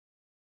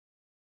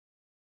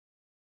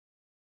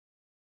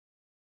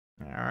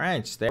All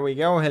right, there we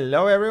go.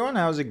 Hello everyone,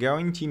 how's it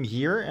going? Team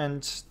here,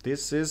 and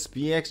this is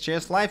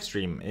BxJS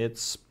livestream.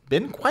 It's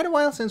been quite a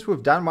while since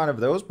we've done one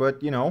of those,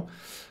 but you know,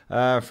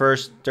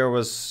 first there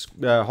was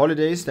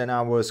holidays, then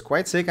I was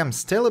quite sick. I'm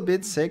still a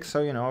bit sick,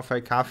 so you know, if I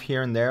cough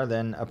here and there,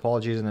 then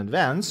apologies in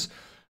advance.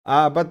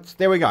 But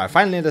there we go. I'm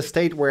finally at a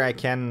state where I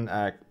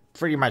can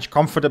pretty much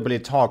comfortably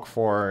talk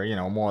for, you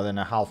know, more than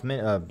a half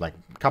minute, like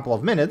a couple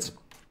of minutes.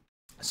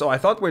 So I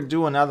thought we'd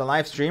do another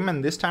live stream,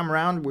 and this time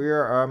around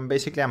we're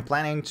basically I'm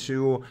planning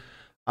to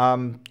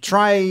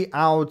try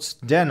out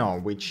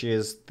Deno, which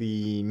is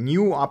the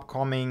new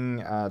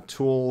upcoming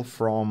tool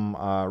from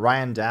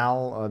Ryan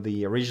Dahl,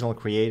 the original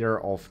creator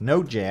of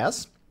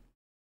node.js.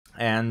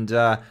 And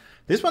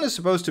this one is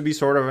supposed to be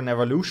sort of an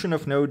evolution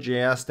of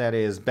node.js that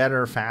is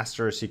better,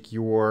 faster,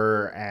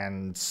 secure,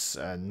 and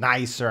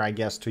nicer, I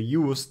guess, to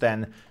use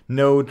than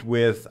Node,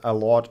 with a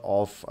lot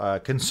of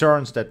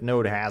concerns that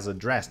Node has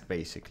addressed,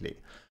 basically.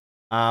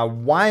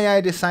 Why I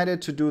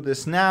decided to do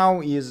this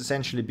now is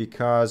essentially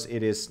because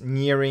it is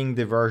nearing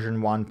the version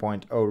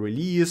 1.0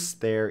 release.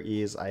 There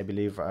is, I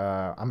believe,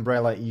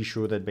 umbrella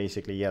issue that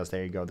basically, yes,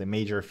 there you go, the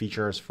major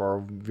features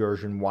for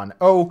version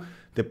 1.0.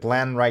 The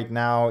plan right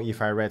now,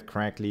 if I read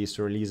correctly, is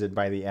to release it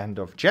by the end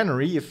of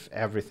January, if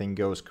everything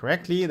goes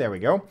correctly. There we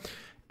go.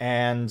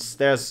 And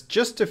there's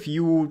just a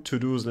few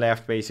to-dos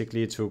left,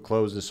 basically, to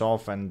close this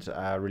off and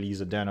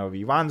release a Deno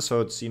v1.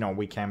 So it's, you know,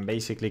 we can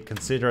basically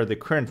consider the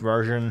current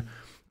version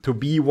to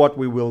be what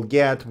we will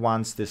get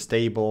once the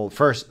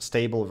first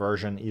stable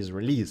version is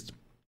released.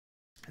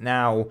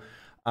 Now,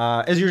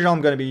 as usual,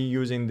 I'm going to be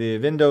using the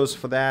Windows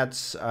for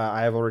that.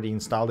 I have already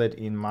installed it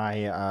in my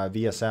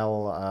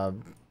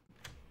VSL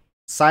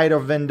side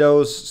of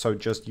Windows, so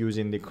just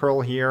using the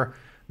curl here,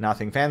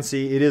 nothing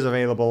fancy. It is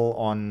available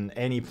on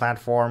any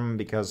platform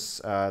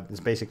because it's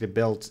basically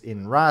built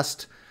in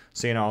Rust,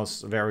 so you know,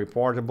 it's very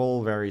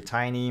portable, very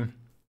tiny.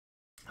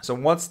 So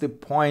what's the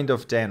point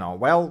of Deno?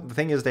 Well, the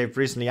thing is, they've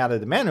recently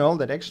added a manual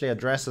that actually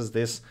addresses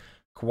this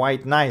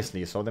quite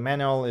nicely. So the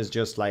manual is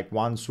just like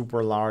one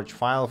super large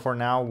file for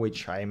now,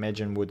 which I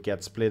imagine would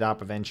get split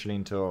up eventually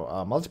into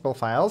multiple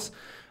files.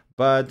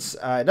 But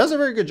it does a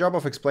very good job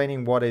of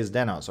explaining what is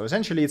Deno. So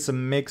essentially, it's a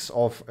mix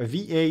of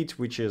V8,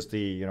 which is the,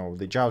 you know,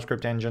 the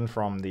JavaScript engine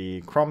from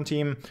the Chrome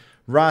team,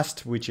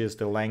 Rust, which is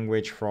the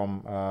language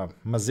from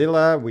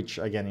Mozilla, which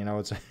again, you know,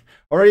 it's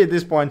already at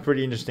this point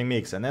pretty interesting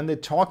mix, and then the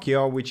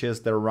Tokyo, which is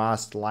the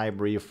Rust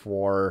library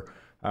for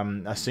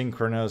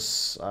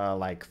asynchronous,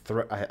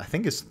 I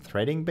think it's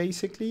threading,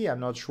 basically. I'm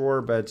not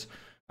sure, but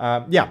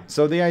yeah.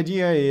 So the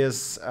idea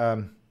is,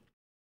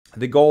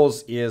 the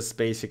goals is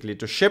basically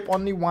to ship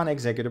only one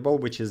executable,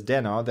 which is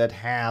Deno, that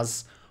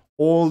has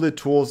all the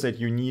tools that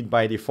you need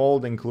by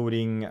default,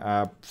 including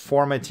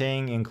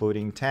formatting,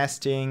 including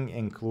testing,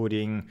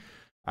 including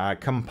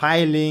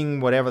compiling,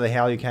 whatever the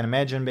hell you can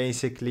imagine,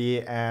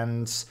 basically.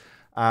 And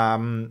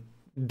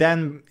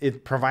then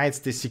it provides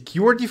the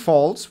secure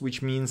defaults,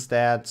 which means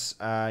that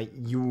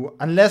you,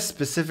 unless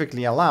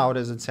specifically allowed,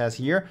 as it says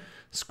here,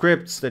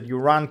 scripts that you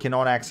run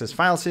cannot access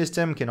file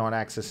system, cannot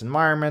access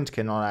environment,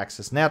 cannot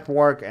access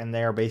network, and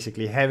they are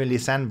basically heavily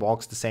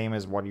sandboxed, the same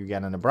as what you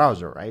get in a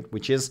browser, right?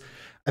 Which is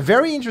a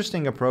very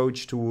interesting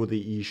approach to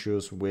the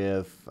issues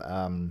with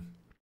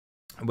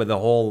the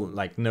whole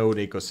like Node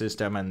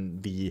ecosystem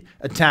and the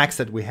attacks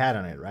that we had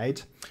on it,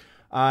 right?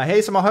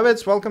 Hey, some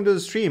hobbits, welcome to the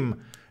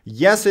stream.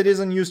 Yes, it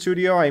is a new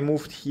studio. I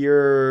moved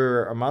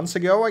here a month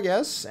ago, I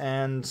guess,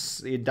 and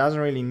it doesn't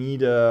really need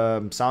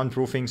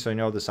soundproofing, so you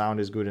know the sound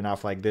is good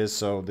enough like this,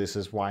 so this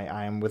is why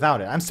I'm without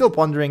it. I'm still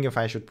pondering if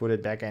I should put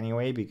it back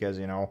anyway, because,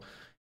 you know,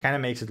 kind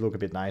of makes it look a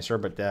bit nicer,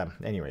 but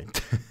anyway.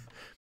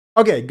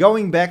 Okay,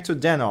 going back to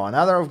Deno,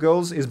 another of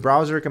goals is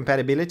browser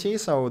compatibility.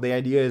 So the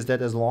idea is that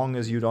as long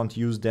as you don't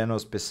use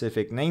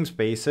Deno-specific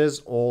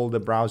namespaces, all the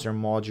browser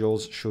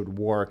modules should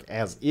work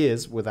as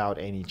is without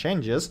any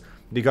changes,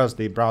 because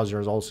the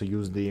browsers also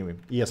use the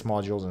ES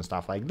modules and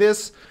stuff like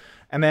this.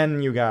 And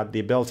then you got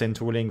the built-in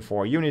tooling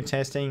for unit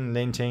testing,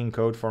 linting,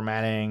 code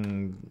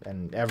formatting,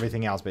 and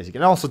everything else, basically.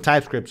 And also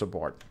TypeScript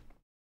support.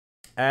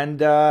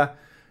 And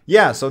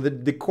yeah, so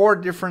the core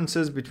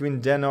differences between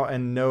Deno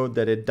and Node,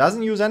 that it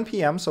doesn't use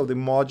NPM, so the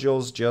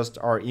modules just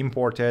are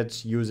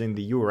imported using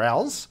the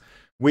URLs,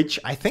 which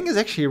I think is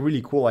actually a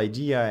really cool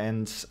idea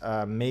and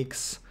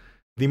makes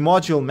the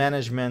module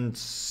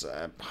management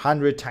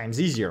 100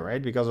 times easier,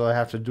 right? Because all I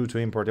have to do to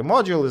import a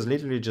module is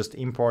literally just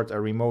import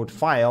a remote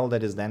file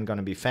that is then going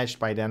to be fetched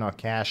by Deno,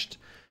 cached,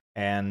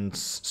 and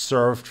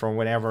served from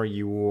whenever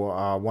you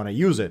want to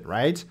use it,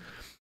 right?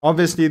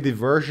 Obviously, the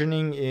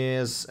versioning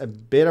is a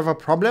bit of a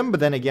problem, but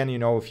then again, you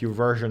know, if you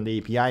version the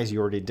APIs, you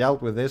already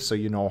dealt with this, so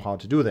you know how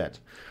to do that.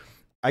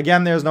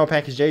 Again, there's no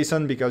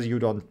package.json because you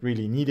don't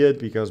really need it,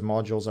 because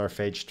modules are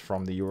fetched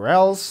from the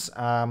URLs.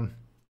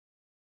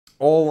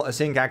 All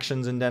async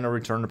actions and then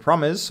return a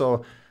promise.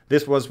 So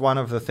this was one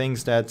of the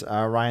things that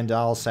Ryan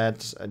Dahl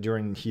said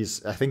during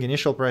his, I think,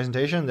 initial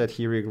presentation, that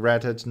he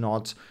regretted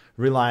not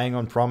relying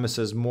on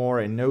promises more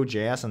in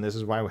Node.js, and this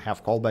is why we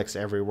have callbacks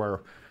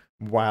everywhere,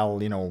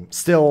 while, you know,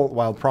 still,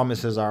 while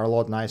promises are a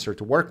lot nicer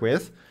to work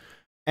with.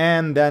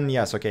 And then,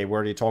 yes, okay, we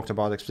already talked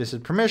about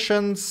explicit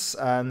permissions.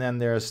 And then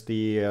there's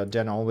the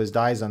Deno always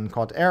dies on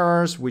caught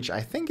errors, which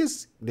I think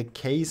is the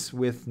case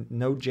with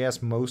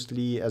Node.js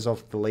mostly as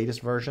of the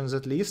latest versions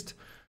at least.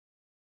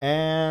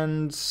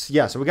 And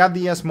yeah, so we got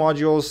the ES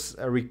modules.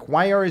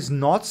 Require is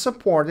not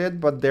supported,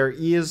 but there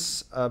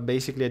is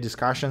basically a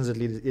discussions, at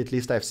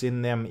least I've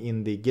seen them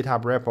in the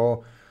GitHub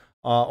repo,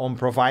 on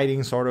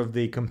providing sort of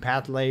the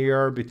compat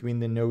layer between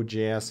the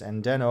Node.js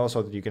and Deno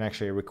so that you can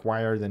actually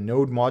require the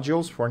node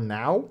modules for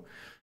now.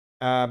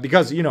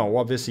 Because, you know,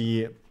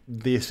 obviously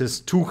this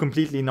is two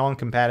completely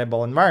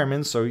non-compatible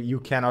environments, so you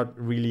cannot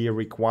really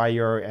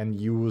require and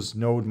use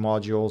node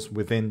modules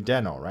within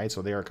Deno, right?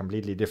 So they are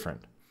completely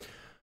different.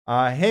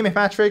 Hey,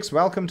 Matrix,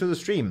 welcome to the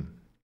stream.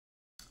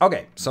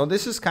 Okay, so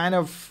this is kind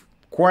of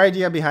core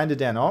idea behind the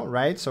Deno,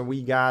 right? So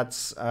we got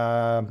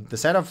the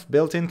set of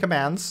built-in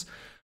commands.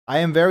 I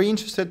am very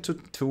interested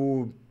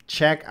to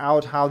check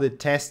out how the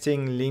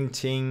testing,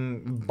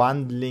 linting,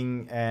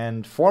 bundling,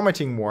 and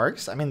formatting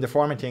works. I mean, the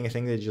formatting, I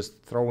think they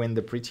just throw in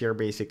the prettier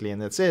basically,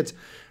 and that's it.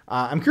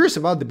 I'm curious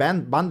about the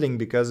bundling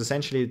because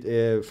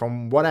essentially,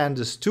 from what I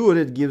understood,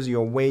 it gives you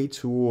a way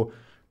to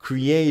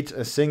create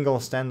a single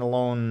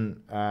standalone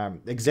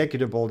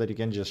executable that you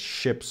can just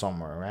ship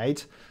somewhere,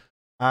 right?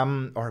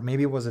 Or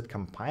maybe was it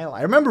compile?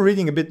 I remember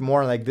reading a bit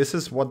more like this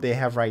is what they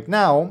have right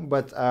now,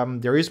 but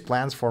there is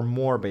plans for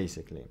more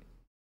basically.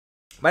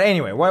 But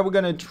anyway, what we're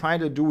gonna try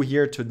to do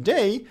here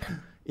today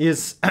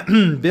is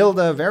build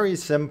a very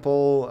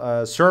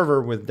simple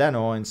server with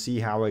Deno and see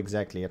how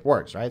exactly it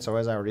works, right? So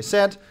as I already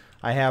said,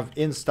 I have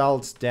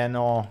installed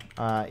Deno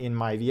in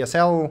my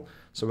VSL.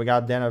 So we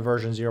got Deno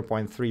version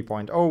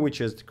 0.3.0,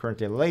 which is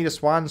currently the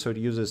latest one. So it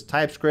uses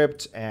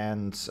TypeScript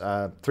and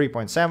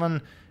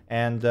 3.7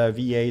 and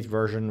V8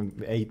 version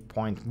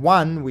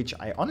 8.1, which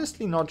I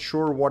honestly not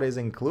sure what is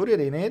included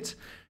in it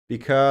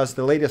because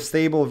the latest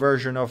stable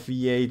version of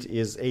V8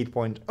 is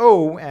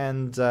 8.0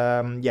 and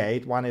yeah,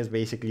 8.1 is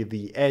basically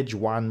the edge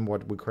one,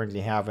 what we currently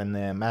have in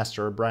the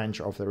master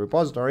branch of the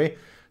repository.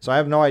 So I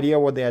have no idea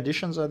what the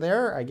additions are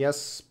there. I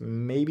guess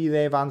maybe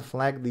they've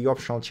unflagged the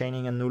optional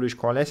chaining and nullish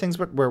coalescings,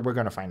 but we're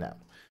going to find out.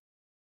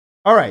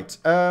 All right.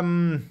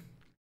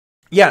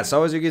 Yeah,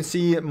 so as you can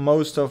see,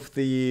 most of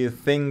the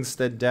things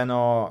that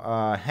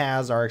Deno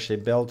has are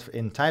actually built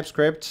in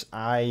TypeScript.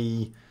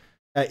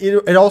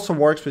 It also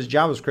works with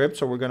JavaScript,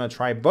 so we're going to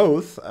try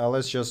both.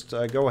 Let's just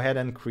go ahead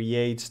and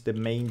create the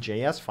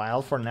main.js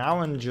file for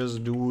now and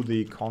just do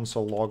the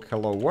console log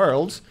hello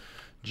world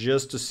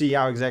just to see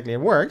how exactly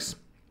it works.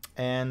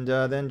 And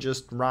then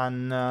just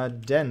run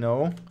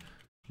Deno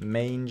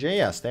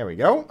main.js. There we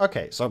go.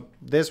 Okay, so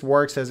this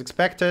works as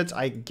expected.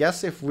 I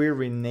guess if we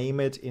rename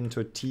it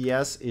into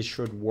TS, it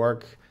should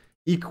work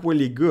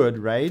equally good,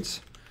 right?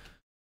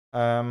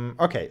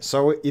 Okay,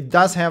 so it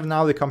does have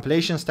now the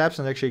compilation steps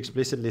and actually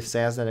explicitly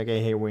says that,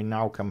 okay, hey, we're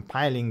now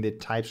compiling the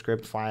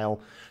TypeScript file.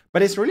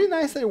 But it's really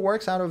nice that it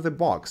works out of the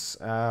box.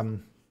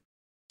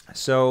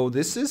 So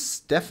this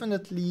is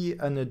definitely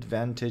an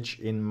advantage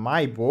in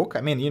my book.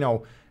 I mean, you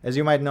know, as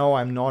you might know,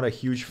 I'm not a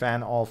huge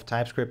fan of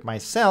TypeScript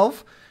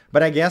myself,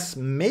 but I guess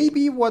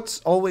maybe what's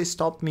always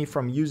stopped me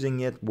from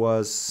using it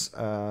was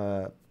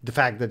the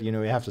fact that, you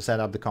know, you have to set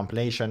up the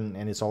compilation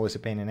and it's always a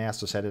pain in the ass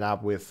to set it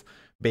up with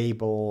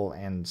Babel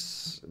and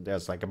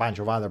there's like a bunch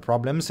of other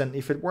problems. And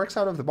if it works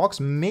out of the box,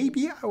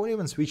 maybe I would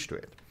even switch to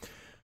it.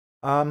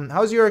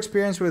 How's your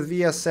experience with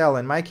VSL?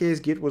 In my case,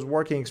 Git was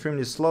working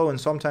extremely slow and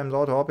sometimes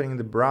auto-opening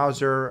the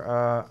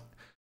browser.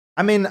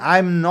 I mean,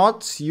 I'm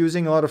not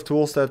using a lot of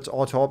tools that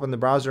auto-open the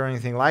browser or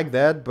anything like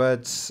that,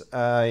 but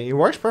it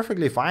works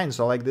perfectly fine.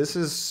 So like this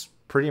is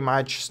pretty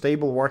much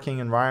stable working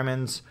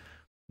environment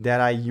that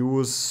I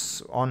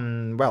use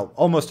on, well,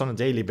 almost on a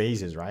daily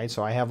basis, right?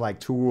 So I have like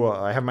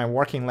I have my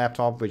working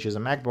laptop, which is a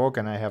MacBook,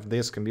 and I have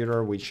this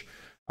computer, which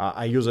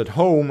I use at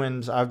home,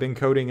 and I've been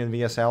coding in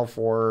VSL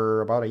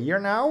for about a year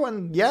now.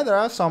 And yeah, there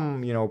are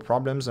some, you know,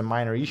 problems and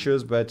minor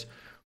issues, but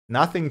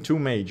nothing too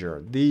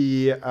major.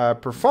 The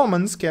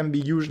performance can be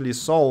usually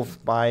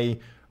solved by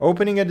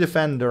opening a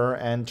defender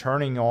and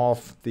turning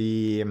off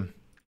the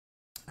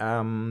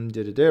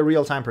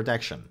real-time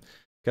protection.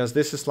 Because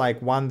this is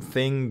like one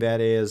thing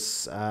that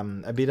is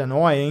a bit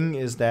annoying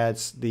is that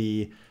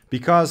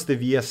because the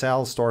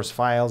VSL stores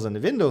files on the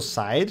Windows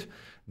side,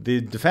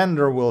 the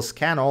Defender will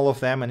scan all of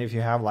them, and if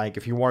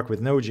you work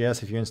with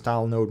Node.js, if you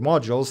install Node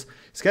modules,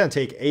 it's gonna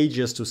take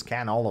ages to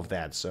scan all of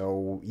that.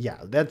 So yeah,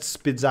 that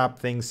speeds up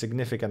things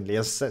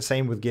significantly.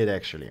 Same with Git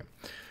actually.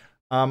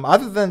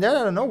 Other than that,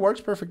 I don't know, works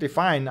perfectly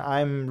fine.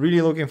 I'm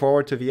really looking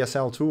forward to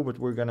VSL 2, but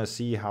we're gonna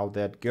see how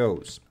that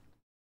goes.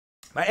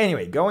 But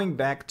anyway, going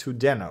back to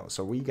Deno.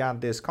 So we got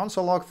this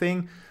console log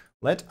thing.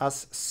 Let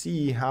us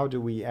see how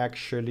do we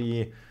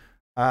actually...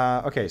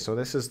 okay, so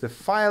this is the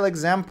file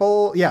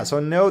example. Yeah,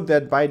 so note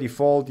that by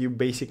default, you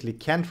basically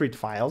can't read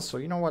files. So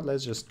you know what,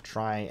 let's just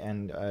try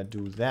and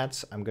do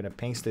that. I'm going to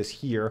paste this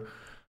here.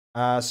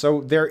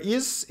 So there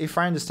is, if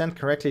I understand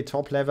correctly,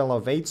 top level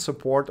await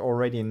support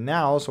already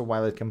now. So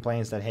while it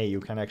complains that, hey, you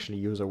can actually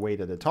use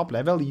await at the top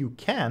level, you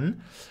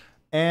can.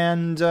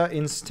 And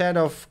instead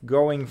of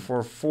going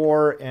for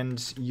 4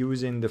 and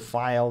using the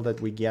file that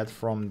we get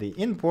from the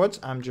input,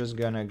 I'm just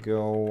gonna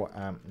go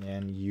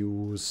and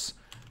use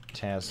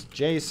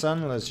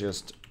test.json. Let's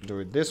just do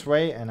it this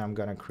way, and I'm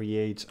gonna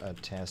create a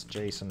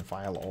test.json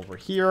file over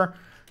here,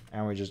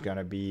 and we're just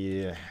gonna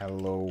be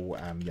hello.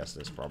 Yes,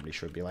 this probably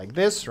should be like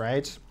this,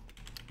 right?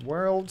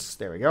 Worlds.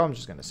 There we go. I'm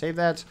just gonna save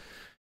that.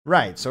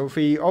 Right, so if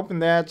we open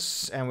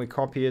that and we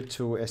copy it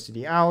to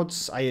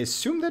std_out, I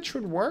assume that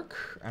should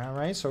work. All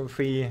right, so if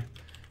we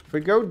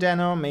go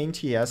Deno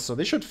main.ts, so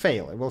this should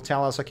fail. It will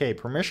tell us, okay,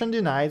 permission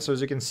denied. So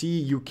as you can see,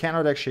 you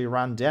cannot actually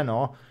run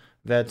Deno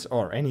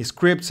or any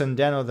scripts in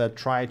Deno that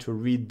try to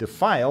read the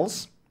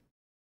files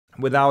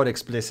without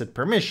explicit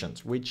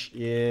permissions, which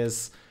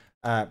is,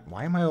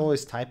 why am I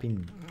always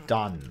typing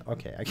done?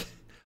 Okay,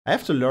 I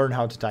have to learn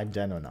how to type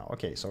Deno now.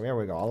 Okay, so here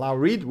we go. Allow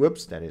read.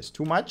 Whoops, that is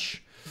too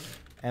much.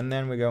 And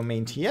then we go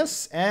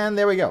main.ts, and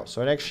there we go.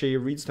 So it actually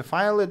reads the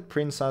file, it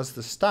prints us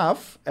the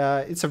stuff.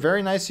 It's a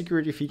very nice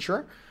security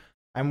feature.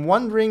 I'm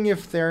wondering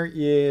if there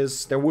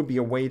would be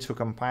a way to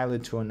compile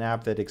it to an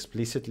app that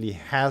explicitly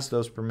has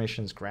those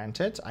permissions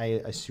granted.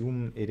 I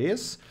assume it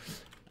is.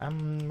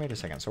 Wait a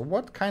second. So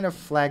what kind of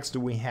flags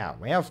do we have?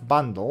 We have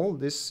bundle.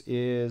 This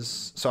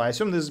is, so I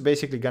assume this is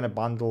basically going to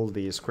bundle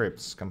the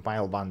scripts,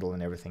 compile, bundle,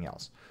 and everything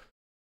else.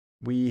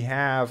 We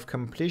have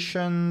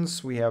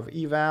completions, we have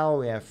eval,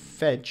 we have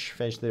fetch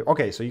the,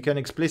 okay, so you can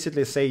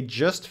explicitly say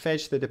just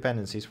fetch the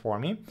dependencies for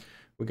me.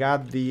 We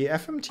got the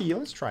FMT,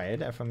 let's try it,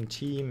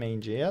 FMT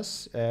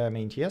main.ts,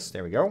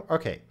 there we go.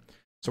 Okay,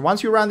 so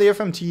once you run the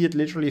FMT, it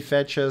literally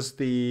fetches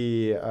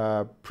the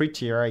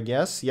pre-tier, I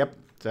guess. Yep,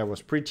 that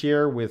was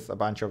pre-tier with a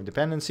bunch of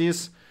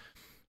dependencies.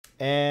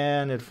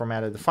 And it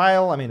formatted the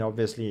file. I mean,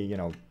 obviously, you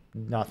know,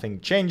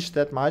 nothing changed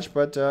that much,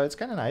 but it's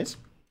kind of nice.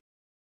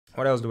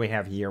 What else do we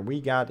have here?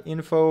 We got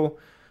info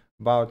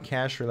about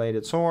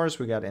cache-related source.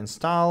 We got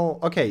install.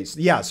 Okay, so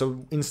yeah,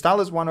 so install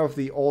is one of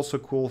the also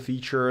cool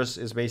features.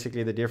 Is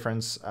basically the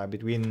difference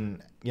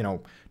between, you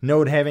know,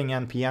 Node having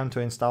npm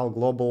to install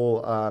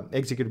global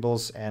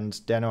executables and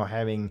Deno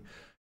having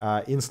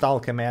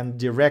install command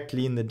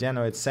directly in the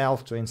Deno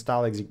itself to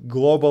install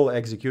global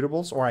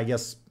executables. Or I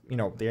guess, you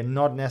know, they're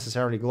not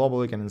necessarily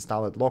global. You can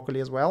install it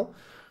locally as well.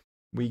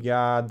 We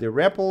got the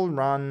REPL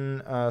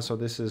run, so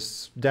this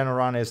is Deno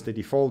run is the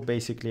default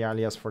basically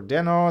alias for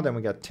Deno. Then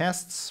we got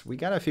tests. We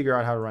gotta figure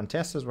out how to run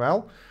tests as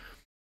well.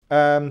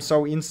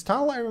 So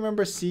install, I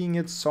remember seeing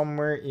it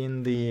somewhere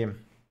in the,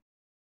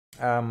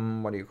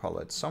 what do you call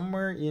it?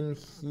 Somewhere in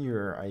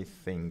here, I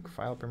think.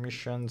 File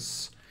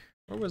permissions.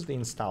 Where was the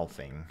install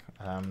thing?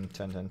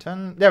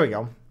 10. There we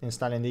go.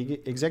 Installing the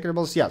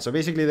executables. Yeah, so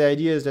basically the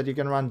idea is that you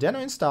can run Deno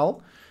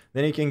install.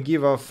 Then you can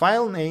give a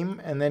file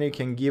name, and then you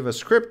can give a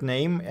script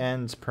name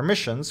and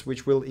permissions,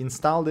 which will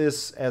install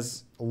this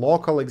as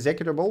local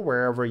executable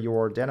wherever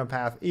your Deno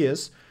path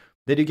is,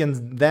 that you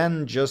can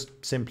then just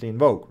simply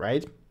invoke,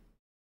 right?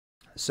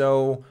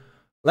 So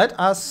let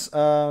us,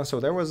 so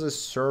there was a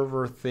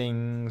server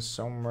thing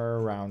somewhere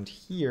around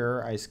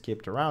here. I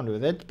skipped around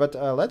with it, but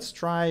let's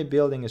try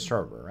building a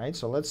server, right?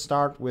 So let's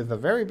start with a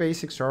very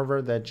basic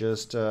server that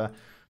just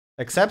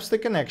accepts the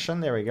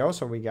connection. There we go.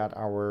 So we got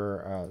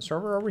our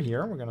server over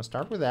here. We're going to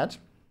start with that.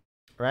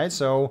 Right.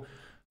 So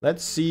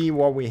let's see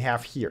what we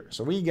have here.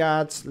 So we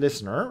got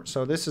listener.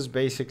 So this is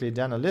basically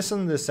Deno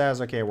listen. This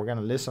says, okay, we're going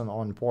to listen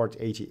on port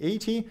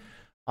 8080.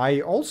 I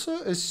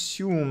also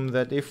assume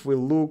that if we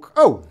look,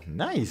 oh,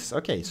 nice.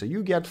 Okay. So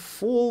you get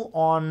full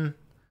on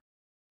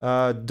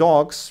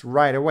docs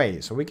right away.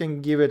 So we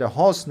can give it a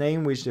host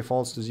name, which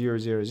defaults to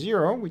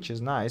 000, which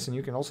is nice. And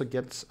you can also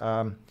get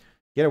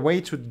a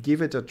way to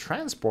give it a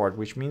transport,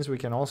 which means we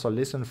can also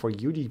listen for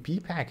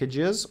UDP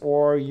packages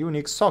or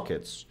Unix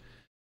sockets,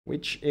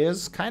 which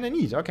is kind of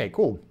neat. Okay,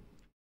 cool.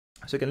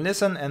 So you can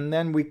listen, and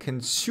then we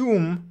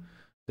consume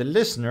the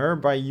listener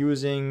by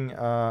using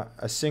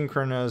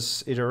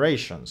asynchronous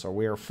iteration. So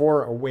we are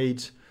for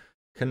await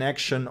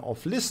connection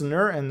of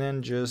listener, and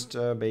then just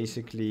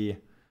basically,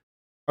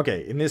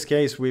 okay, in this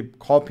case, we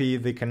copy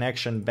the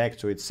connection back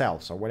to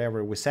itself. So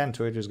whatever we send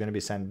to it is going to be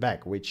sent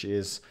back, which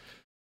is,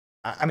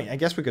 I mean, I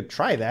guess we could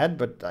try that,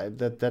 but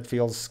that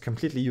feels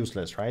completely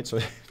useless, right? So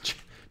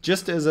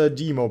just as a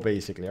demo,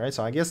 basically, right?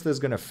 So I guess this is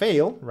going to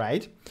fail,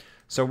 right?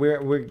 So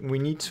we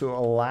need to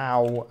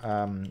allow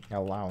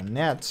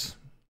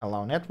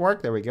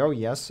network. There we go.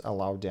 Yes,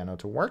 allow Deno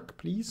to work,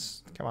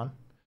 please. Come on.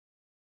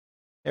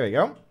 There we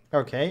go.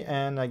 Okay,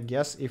 and I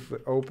guess if we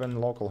open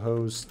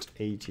localhost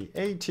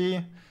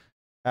 8080,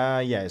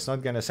 yeah, it's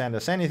not going to send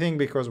us anything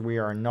because we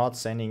are not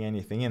sending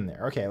anything in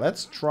there. Okay,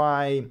 let's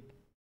try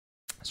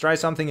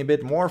something a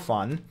bit more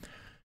fun,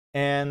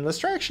 and let's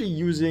try actually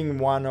using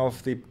one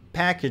of the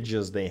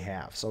packages they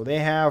have. So they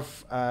have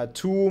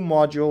two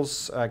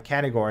modules,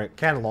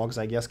 catalogs,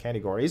 I guess,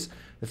 categories.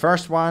 The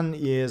first one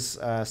is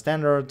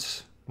standard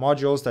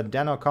modules that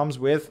Deno comes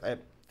with.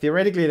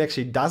 Theoretically, it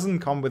actually doesn't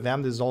come with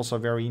them. This is also a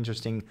very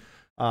interesting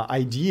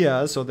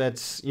idea. So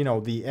that's, you know,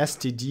 the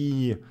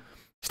STD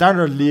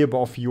standard lib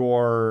of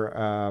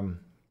your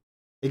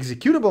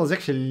executables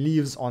actually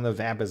lives on the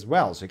web as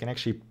well, so you can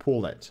actually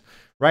pull it.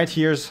 Right,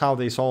 here's how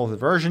they solve the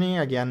versioning.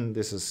 Again,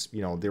 this is,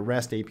 you know, the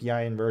REST API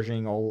and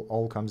versioning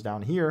all comes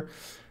down here.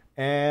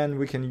 And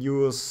we can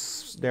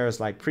use, there's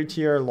like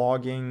prettier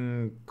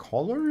logging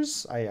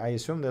colors. I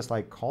assume there's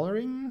like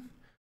coloring.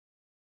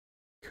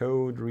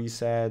 Code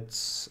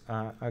resets,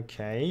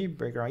 okay,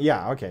 background,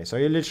 yeah, okay. So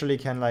you literally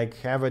can like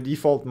have a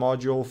default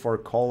module for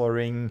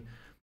coloring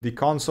the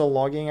console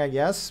logging, I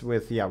guess,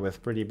 with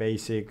pretty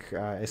basic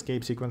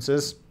escape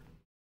sequences.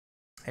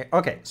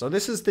 Okay, so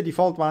this is the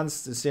default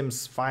ones. It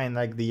seems fine.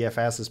 Like the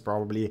FS is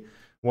probably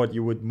what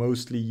you would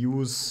mostly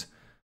use.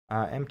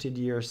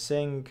 Mtdir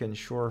sync,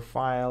 ensure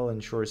file,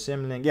 ensure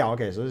symlink. Yeah,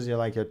 okay, so this is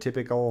like a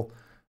typical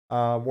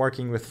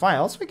working with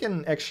files. We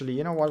can actually,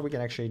 you know what, we can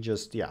actually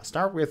just,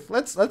 start with,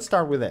 let's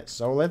start with this.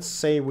 So let's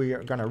say we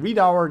are gonna read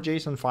our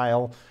JSON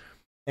file,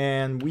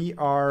 and we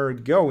are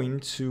going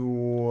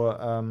to,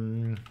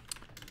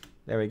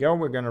 there we go,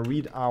 we're gonna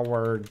read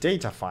our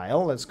data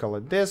file. Let's call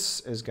it this,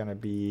 is gonna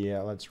be,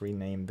 let's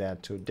rename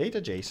that to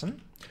data.json.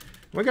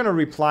 We're gonna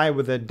reply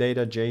with a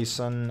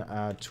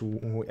data.json to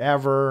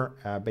whoever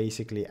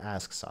basically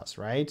asks us,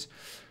 right?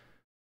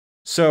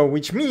 So,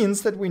 which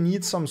means that we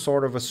need some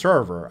sort of a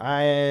server.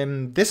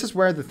 This is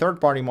where the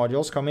third-party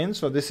modules come in.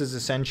 So this is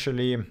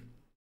essentially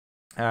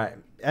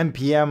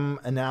npm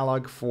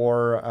analog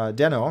for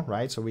Deno,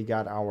 right? So we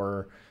got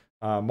our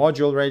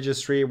module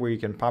registry where you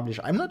can publish.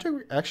 I'm not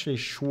actually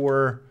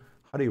sure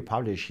how do you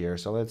publish here.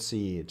 So let's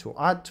see. To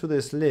add to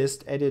this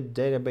list, edit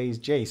database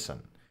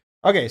JSON.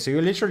 Okay, so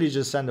you literally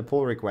just send a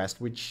pull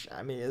request, which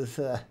I mean, is,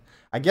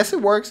 I guess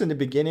it works in the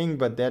beginning,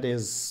 but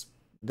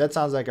that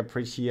sounds like a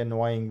pretty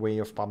annoying way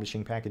of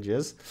publishing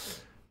packages.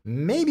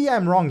 Maybe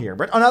I'm wrong here,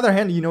 but on the other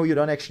hand, you know, you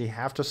don't actually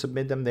have to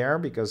submit them there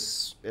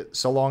because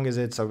so long as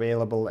it's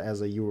available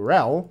as a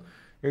URL,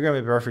 you're going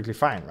to be perfectly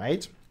fine,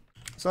 right?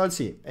 So let's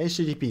see,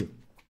 HTTP.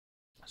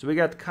 So we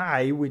got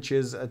Kai, which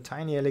is a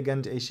tiny,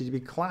 elegant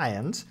HTTP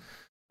client.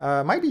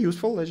 Might be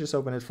useful. Let's just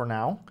open it for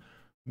now.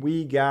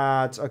 We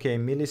got, okay,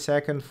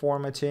 millisecond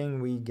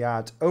formatting. We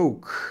got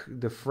Oak,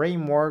 the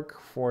framework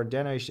for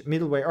Deno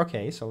middleware.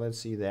 Okay, so let's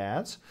see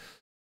that.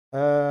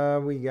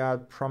 We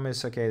got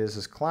promise. Okay, this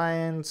is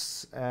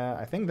clients.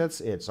 I think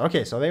that's it.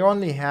 Okay, so they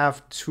only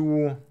have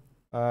two,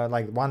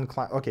 like one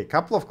client. Okay,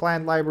 couple of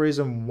client libraries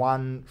and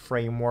one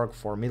framework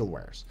for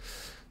middlewares.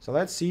 So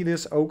let's see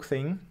this Oak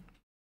thing.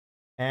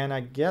 And I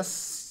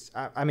guess,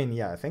 I mean,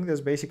 yeah, I think this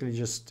basically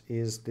just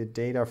is the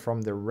data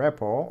from the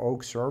repo,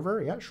 Oak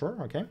server. Yeah, sure.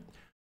 Okay.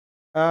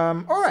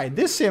 All right,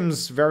 this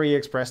seems very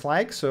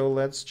Express-like, so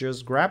let's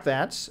just grab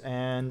that.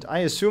 And I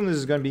assume this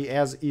is going to be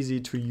as easy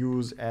to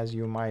use as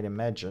you might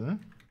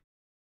imagine.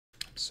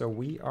 So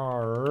we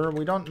no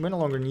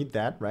longer need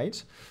that,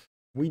 right?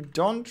 We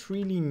don't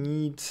really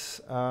need,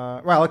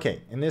 well,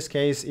 okay, in this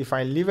case, if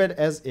I leave it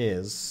as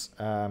is,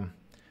 then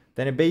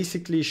it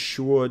basically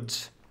should,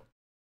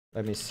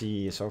 let me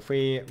see. So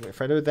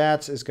if I do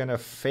that, it's going to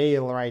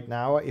fail right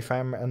now, if I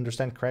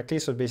understand correctly.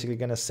 So it's basically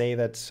going to say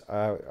that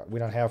we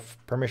don't have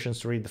permissions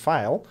to read the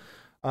file.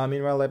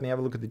 Meanwhile, let me have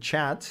a look at the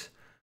chat.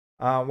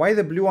 Why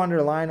the blue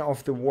underline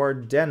of the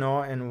word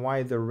Deno and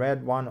why the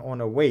red one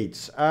on await?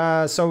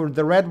 So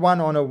the red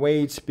one on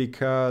await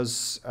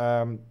because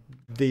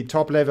the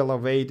top level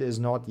of await is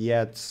not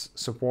yet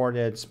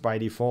supported by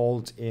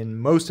default in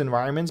most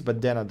environments,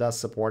 but Deno does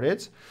support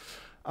it.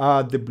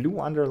 The blue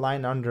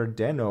underline under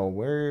Deno,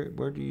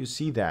 where do you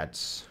see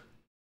that?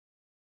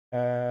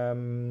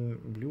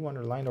 Blue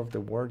underline of the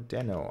word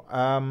Deno.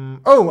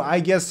 Oh, I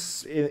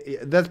guess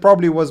that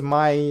probably was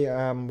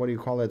my, what do you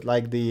call it?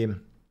 Like the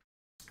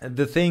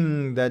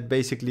thing that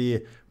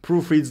basically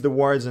proofreads the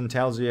words and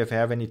tells you if you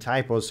have any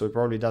typos, so it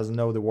probably doesn't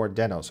know the word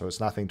Deno, so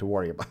it's nothing to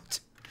worry about.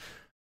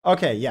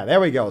 Okay, yeah,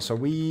 there we go. So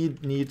we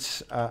need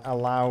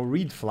allow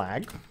read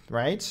flag,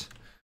 right?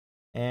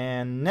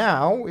 And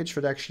now it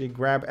should actually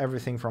grab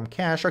everything from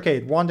cache. Okay,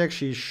 it won't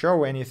actually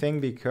show anything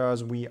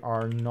because we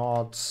are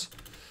not...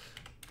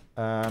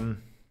 was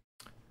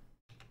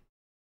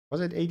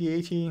it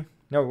 8080?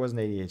 No, it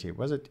wasn't 8080.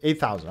 Was it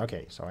 8000?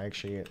 Okay, so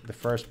actually the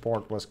first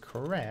port was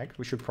correct.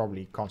 We should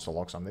probably console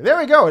log something. There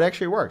we go, it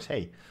actually works.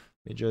 Hey,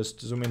 let me just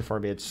zoom in for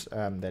a bit.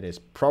 That is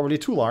probably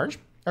too large.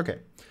 Okay.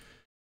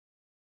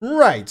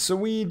 Right, so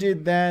we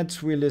did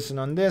that. We listen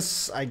on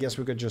this. I guess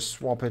we could just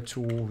swap it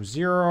to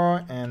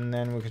 0, and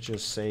then we could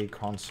just say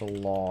console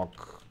log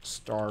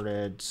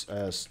started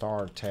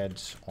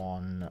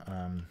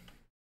on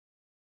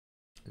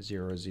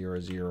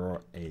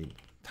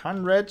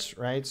 000,800,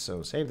 right?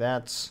 So save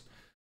that.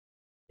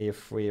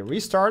 If we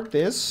restart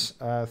this,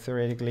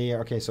 theoretically,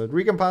 okay, so it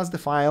recompiles the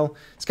file.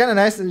 It's kind of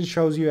nice that it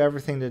shows you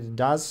everything that it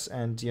does,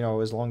 and you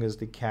know, as long as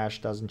the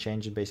cache doesn't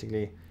change, it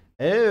basically.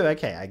 Oh,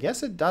 okay, I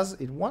guess it does.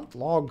 It won't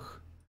log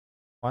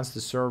once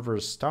the server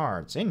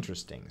starts.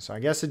 Interesting. So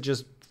I guess it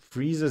just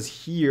freezes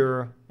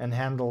here and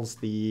handles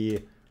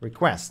the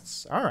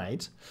requests. All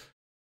right.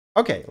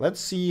 Okay, let's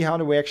see how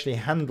do we actually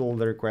handle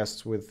the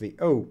requests with the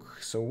Oak.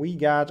 So we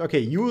got, okay,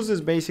 use is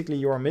basically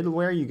your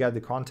middleware. You got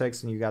the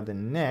context and you got the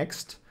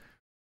next.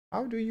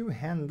 How do you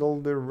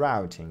handle the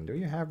routing? Do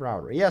you have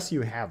router? Yes,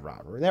 you have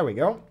router. There we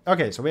go.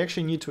 Okay, so we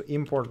actually need to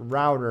import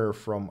router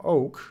from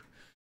Oak.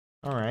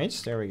 All right,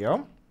 there we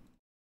go.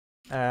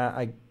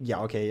 Yeah,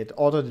 okay, it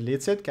auto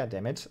deletes it. God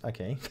damn it.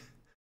 Okay.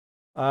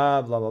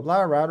 Blah blah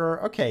blah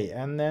router. Okay,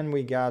 and then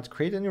we got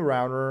create a new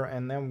router,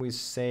 and then we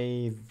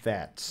say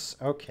that.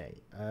 Okay.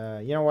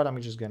 You know what?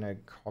 I'm just gonna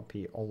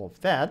copy all of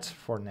that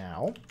for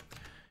now,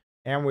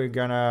 and we're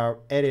gonna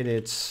edit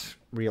it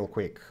real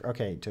quick.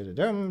 Okay, to the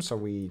DOM, so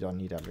we don't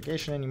need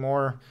application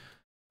anymore.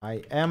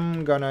 I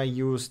am gonna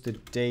use the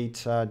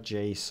data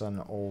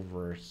JSON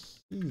over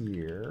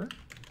here,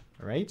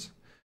 right?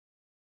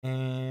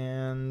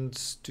 And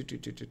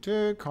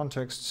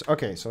context.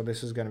 Okay, so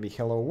this is going to be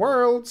hello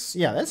worlds.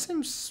 Yeah, that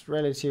seems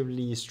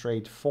relatively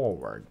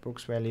straightforward.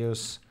 Books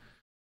values.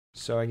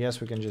 So I guess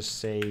we can just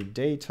say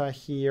data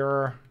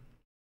here.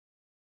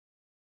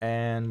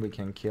 And we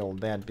can kill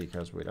that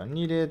because we don't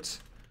need it.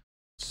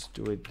 Let's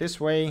do it this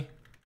way.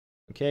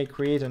 Okay,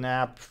 create an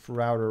app,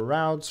 router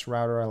routes,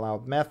 router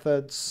allowed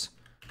methods.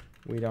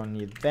 We don't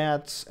need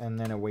that. And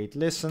then await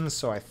listen.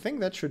 So I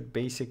think that should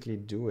basically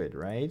do it,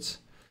 right?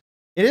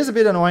 It is a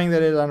bit annoying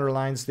that it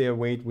underlines the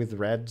await with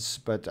reds,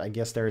 but I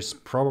guess there's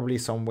probably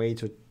some way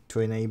to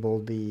enable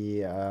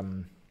the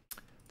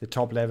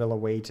top level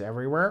await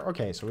everywhere.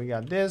 Okay, so we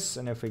got this,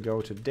 and if we go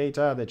to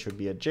data, that should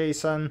be a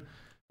JSON.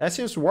 That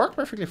seems to work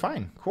perfectly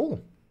fine. Cool.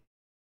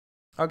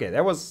 Okay,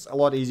 that was a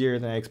lot easier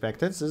than I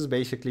expected. This is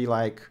basically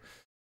like,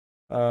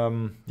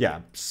 yeah,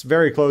 it's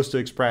very close to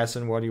Express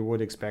and what you would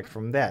expect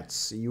from that.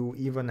 So you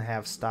even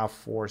have stuff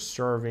for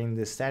serving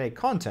the static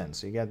content.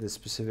 So you get this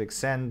specific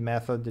send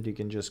method that you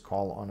can just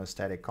call on a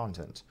static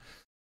content.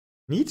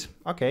 Neat.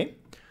 Okay.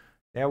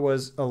 That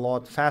was a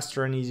lot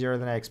faster and easier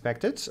than I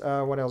expected.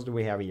 What else do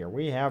we have here?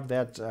 We have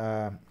that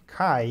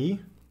Kai,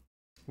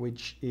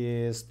 which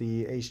is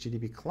the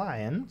HTTP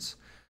client.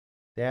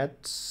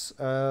 That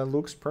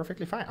looks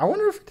perfectly fine. I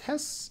wonder if it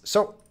has...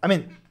 So, I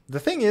mean,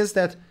 the thing is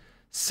that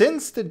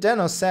since the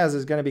Deno says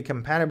it's going to be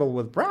compatible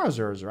with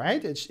browsers,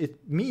 right?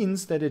 It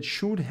means that it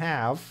should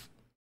have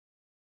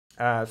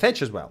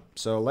fetch as well.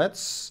 So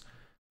let's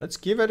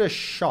give it a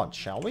shot,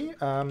 shall we?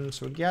 So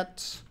we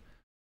get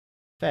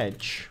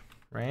fetch,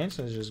 right?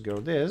 So let's just go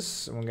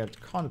this, and we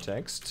get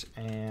context,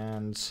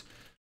 and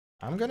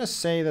I'm gonna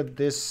say that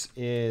this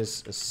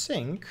is a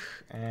sync,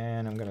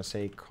 and I'm gonna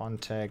say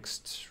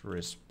context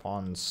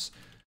response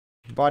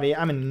body.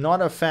 I'm not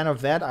a fan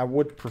of that. I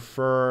would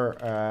prefer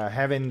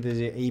having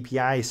the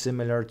API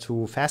similar to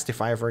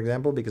Fastify, for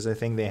example, because I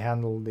think they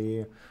handle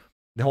the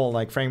whole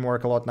like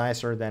framework a lot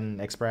nicer than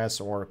Express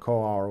or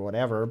Koa or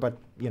whatever. But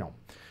you know,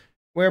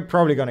 we're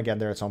probably gonna get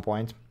there at some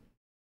point.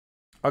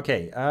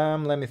 Okay,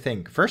 let me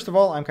think. First of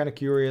all, I'm kind of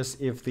curious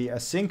if the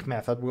async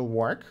method will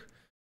work.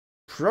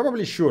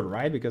 Probably should,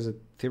 right? Because it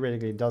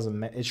theoretically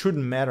doesn't. It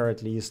shouldn't matter,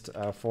 at least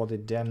for the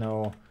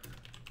Deno,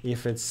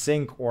 if it's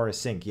sync or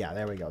async. Yeah,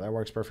 there we go. That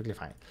works perfectly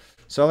fine.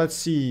 So let's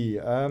see.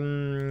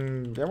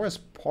 There was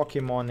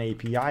Pokemon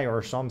API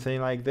or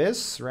something like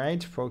this,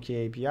 right? Poke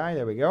API.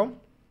 There we go.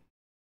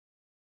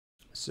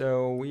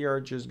 So we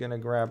are just gonna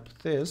grab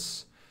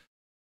this,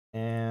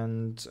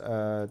 and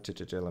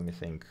let me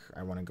think.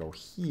 I want to go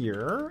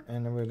here,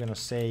 and then we're gonna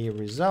say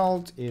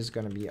result is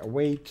gonna be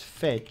await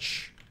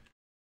fetch.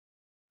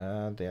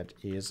 That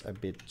is a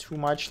bit too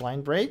much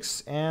line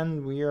breaks,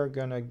 and we are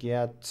gonna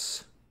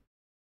get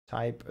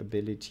type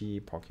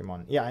ability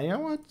Pokemon. Yeah, you know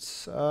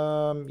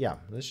what? Yeah,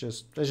 let's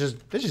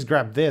just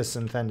grab this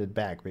and send it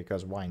back,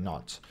 because why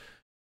not?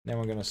 Then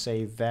we're gonna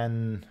say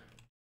then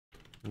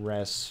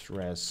res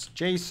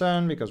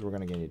JSON, because we're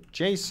gonna get it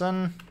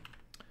JSON,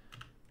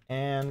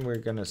 and we're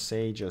gonna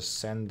say just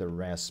send the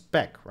res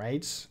back,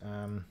 right?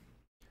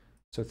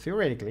 So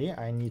theoretically,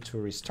 I need to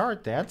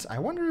restart that. I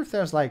wonder if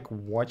there's like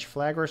watch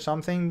flag or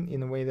something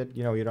in a way that,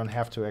 you know, you don't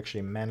have to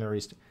actually manually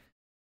restart.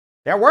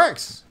 That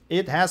works.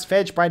 It has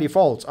fetch by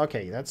default.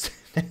 Okay, that's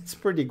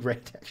pretty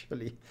great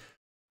actually.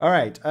 All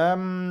right.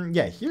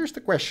 Yeah, here's the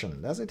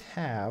question. Does it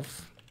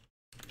have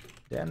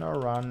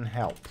Deno run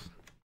help?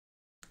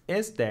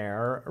 Is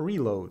there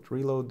reload?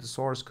 Reload the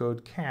source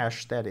code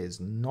cache. That is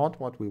not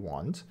what we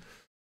want.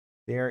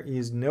 There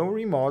is no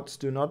remote,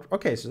 do not...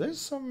 Okay, so there's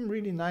some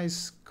really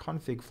nice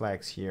config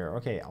flags here.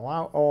 Okay,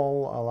 allow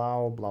all,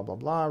 allow blah, blah,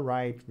 blah,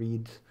 write,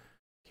 read,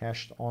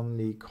 cached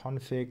only,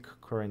 config,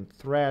 current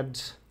thread,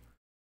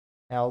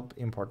 help,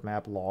 import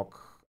map, log,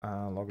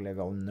 log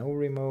level, no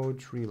remote,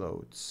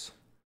 reloads.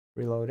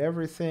 Reload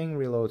everything,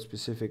 reload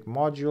specific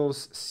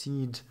modules,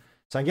 seed.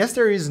 So I guess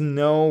there is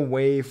no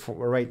way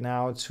for right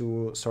now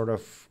to sort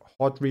of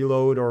hot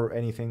reload or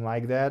anything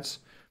like that.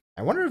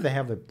 I wonder if they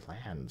have the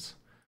plans.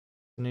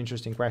 An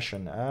interesting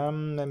question.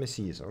 Let me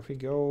see. So if we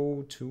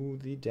go to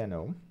the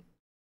Deno,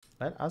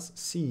 let us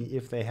see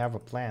if they have a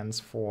plans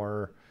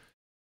for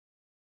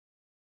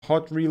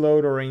hot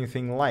reload or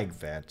anything like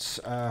that.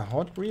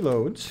 Hot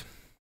reload.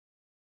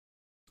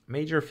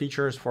 Major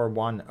features for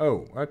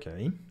 1.0.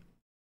 Okay.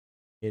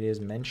 It is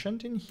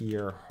mentioned in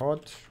here,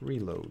 hot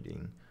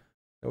reloading.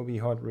 There will be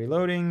hot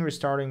reloading,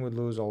 restarting would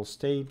lose all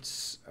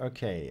states.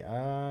 Okay,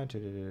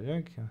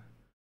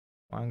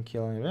 1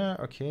 kill,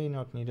 okay,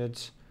 not needed.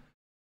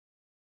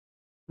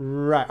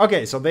 Right,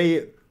 okay, so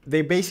they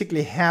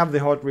basically have the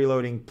hot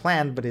reloading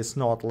planned, but it's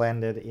not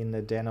landed in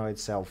the Deno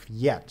itself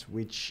yet,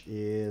 which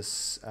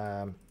is,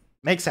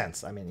 makes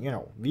sense. I mean, you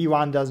know,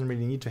 V1 doesn't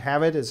really need to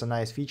have it. It's a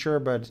nice feature,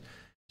 but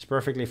it's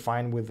perfectly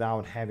fine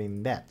without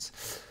having that.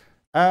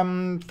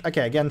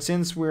 Okay, again,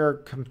 since we're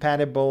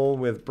compatible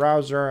with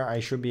browser,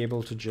 I should be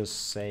able to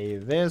just say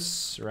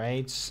this,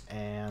 right?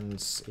 And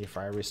if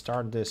I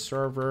restart this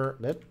server,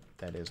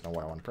 that is not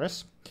what I want to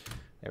press.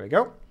 There we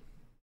go.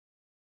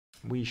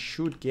 We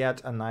should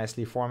get a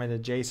nicely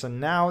formatted JSON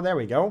now. There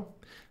we go.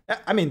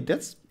 I mean,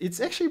 it's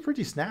actually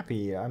pretty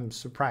snappy. I'm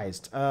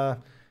surprised.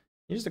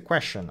 Here's the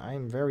question.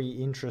 I'm very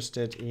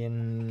interested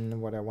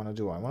in what I want to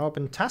do. I want to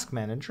open Task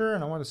Manager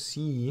and I want to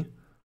see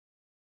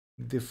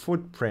the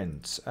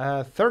footprint,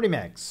 30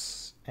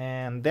 megs,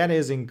 and that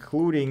is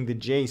including the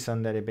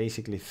JSON that it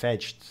basically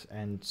fetched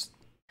and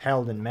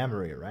held in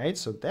memory, right?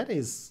 So that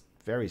is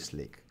very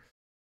slick.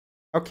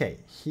 Okay,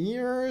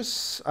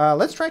 here's,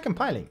 let's try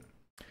compiling.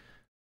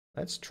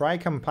 Let's try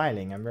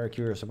compiling. I'm very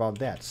curious about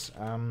that. So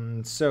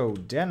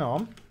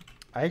Deno,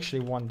 I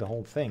actually want the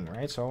whole thing,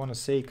 right? So I want to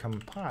say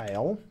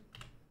compile.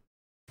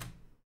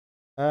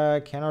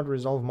 Cannot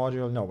resolve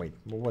module. No, wait,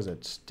 what was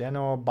it?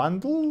 Deno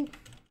bundle?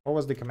 What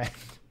was the command?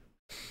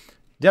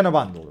 Deno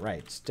bundle,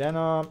 right?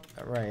 Deno,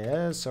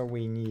 right? So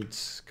we need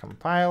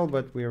compile,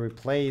 but we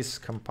replace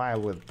compile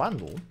with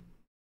bundle.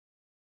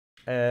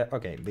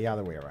 Okay, the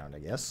other way around, I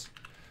guess.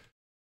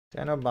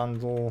 Deno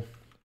bundle.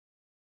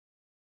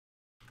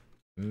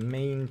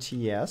 Main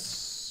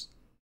TS.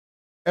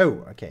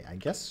 Oh, okay, I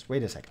guess.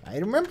 Wait a second. I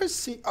remember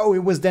oh,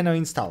 it was Deno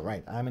install,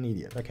 right? I'm an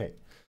idiot. Okay.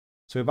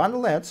 So we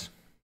bundle that.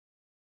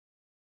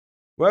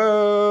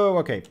 Whoa,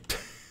 okay.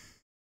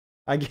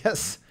 I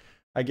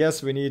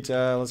guess we need,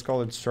 let's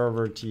call it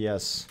server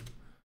TS.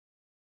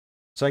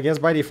 So I guess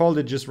by default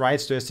it just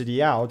writes to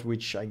std out,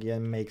 which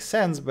again makes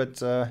sense,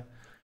 but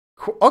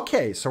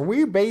okay, so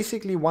we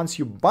basically, once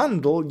you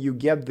bundle, you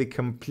get the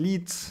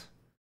complete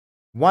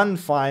one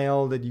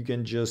file that you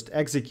can just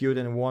execute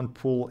and won't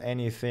pull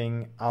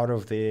anything out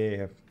of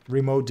the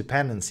remote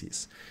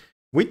dependencies,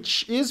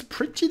 which is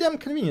pretty damn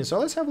convenient. So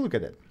let's have a look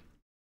at it.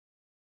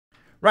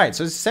 Right,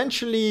 so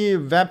essentially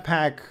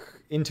Webpack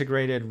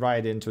integrated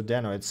right into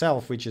Deno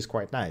itself, which is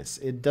quite nice.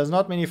 It does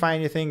not minify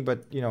anything,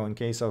 but you know, in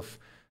case of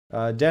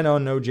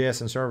Deno, Node.js,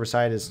 and server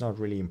side, it's not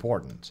really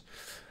important.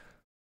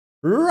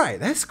 Right,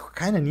 that's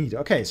kind of neat.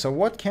 Okay, so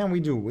what can we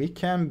do? We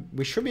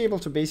should be able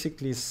to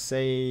basically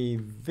say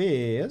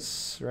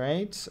this,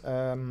 right?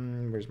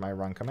 Where's my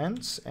run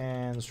commands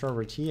and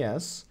server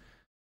TS.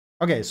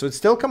 Okay, so it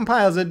still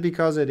compiles it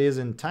because it is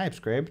in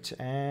TypeScript.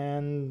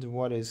 And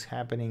what is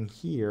happening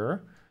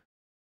here?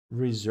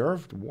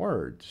 Reserved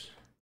words.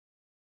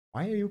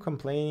 Why are you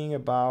complaining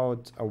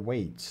about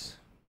await?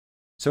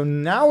 So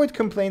now it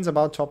complains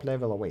about top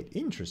level await.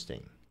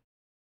 Interesting.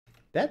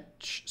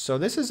 So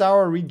this is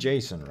our read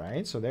JSON,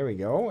 right? So there we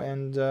go.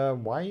 And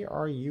why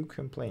are you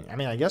complaining? I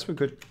mean, I guess we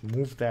could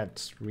move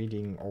that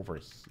reading over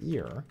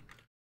here.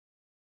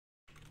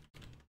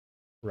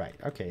 Right.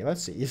 Okay.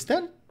 Let's see. Is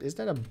that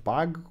a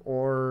bug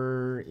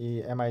or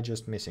am I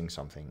just missing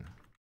something?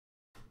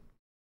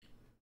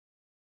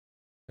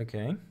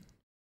 Okay.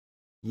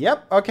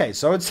 Yep. Okay.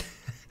 So it's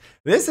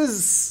this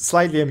is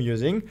slightly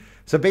amusing.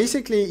 So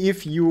basically,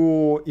 if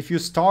you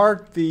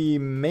start the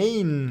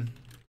main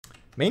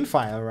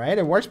file, right,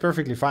 it works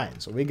perfectly fine.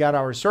 So we got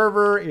our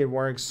server, it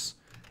works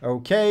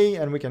okay,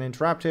 and we can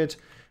interrupt it.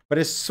 But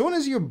as soon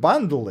as you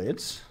bundle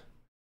it,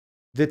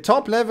 the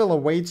top level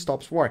await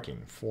stops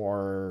working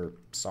for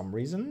some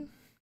reason.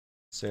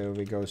 So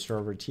we go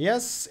server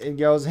TS, it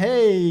goes,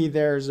 hey,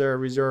 there's a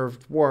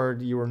reserved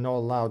word, you are not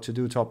allowed to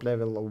do top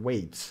level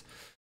await.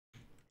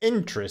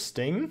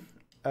 Interesting.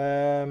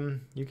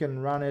 You can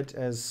run it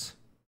as,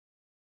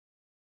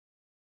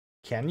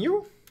 can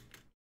you?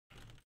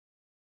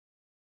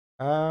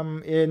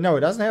 No,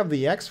 it doesn't have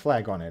the X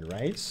flag on it,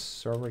 right?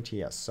 Server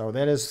TS. So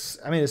that is,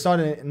 I mean, it's not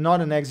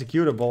an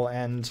executable,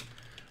 and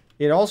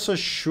it also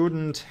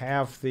shouldn't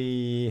have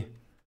it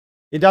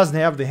doesn't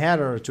have the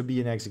header to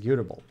be an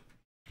executable.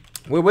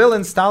 We will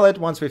install it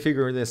once we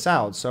figure this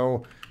out.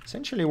 So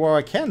essentially what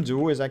I can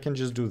do is I can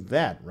just do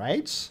that,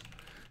 right?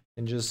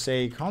 And just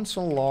say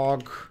console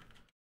log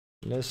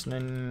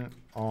listening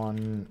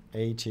on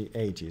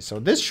 8080. So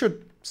this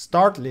should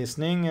start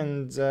listening,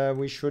 and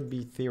we should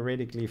be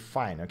theoretically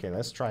fine. Okay,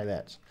 let's try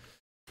that.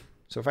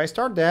 So if I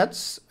start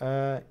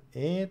that,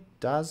 it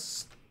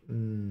does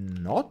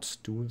not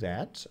do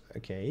that.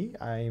 Okay,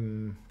 I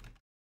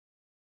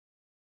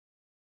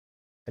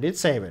did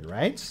save it,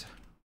 right?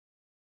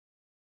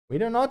 We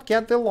do not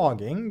get the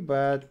logging,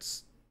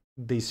 but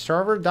the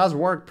server does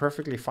work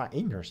perfectly fine.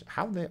 Interesting.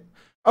 How the...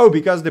 Oh,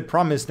 because the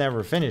promise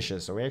never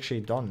finishes, so we actually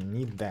don't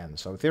need that.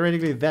 So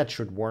theoretically, that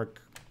should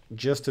work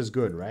just as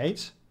good,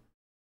 right?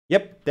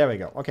 Yep, there we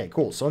go. Okay,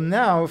 cool. So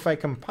now if I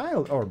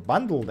compile or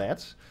bundle that,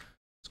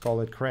 let's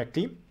call it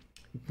correctly,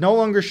 no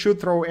longer should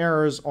throw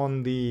errors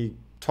on the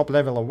top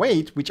level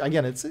await, which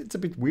again, it's a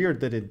bit weird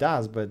that it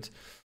does, but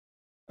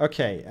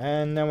okay.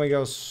 And then we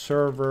go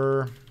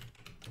server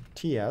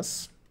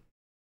TS.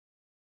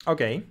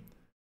 Okay,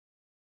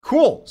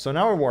 cool. So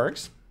now it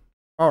works.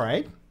 All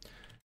right.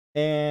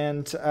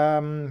 And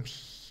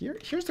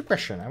here's the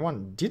question. I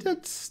want, did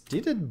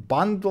it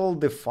bundle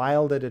the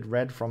file that it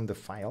read from the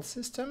file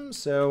system?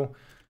 So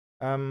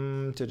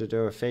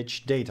to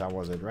fetch data,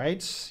 was it,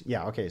 right?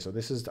 Yeah, okay, so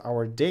this is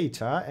our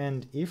data,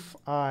 and if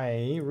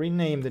I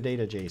rename the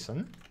data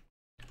JSON,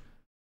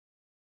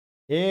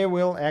 it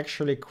will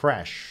actually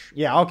crash.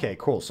 Yeah, okay,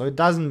 cool. So it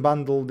doesn't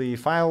bundle the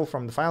file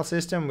from the file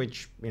system,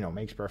 which, you know,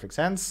 makes perfect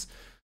sense.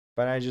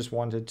 But I just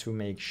wanted to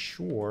make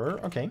sure.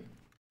 Okay.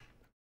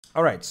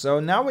 All right, so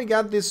now we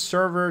got this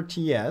server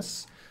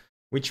TS,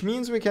 which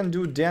means we can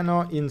do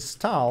Deno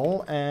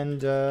install,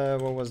 and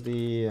what was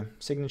the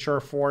signature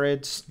for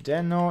it?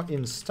 Deno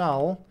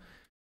install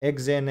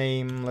exe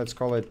name, let's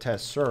call it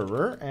test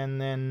server,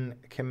 and then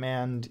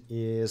command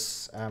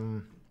is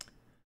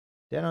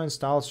Deno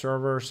install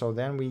server. So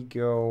then we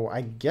go,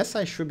 I guess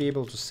I should be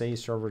able to say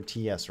server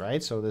TS,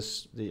 right? So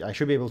I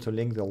should be able to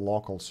link the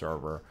local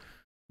server.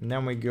 And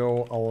then we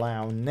go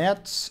allow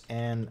net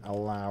and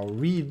allow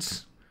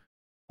reads.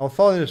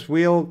 Although this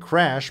will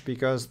crash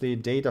because the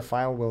data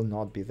file will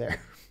not be there.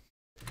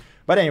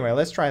 But anyway,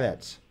 let's try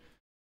that.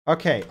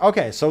 Okay,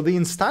 so the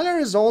installer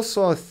is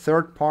also a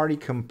third-party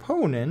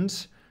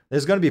component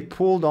that's going to be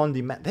pulled on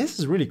demand. This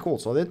is really cool.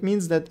 So that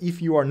means that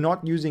if you are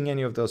not using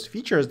any of those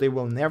features, they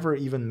will never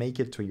even make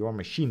it to your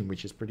machine,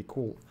 which is pretty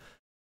cool.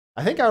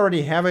 I think I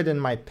already have it in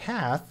my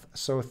path,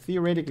 so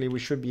theoretically we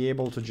should be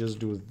able to just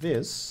do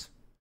this.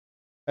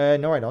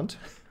 No, I don't.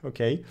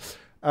 Okay,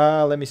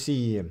 let me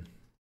see.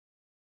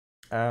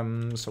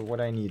 So what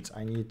I need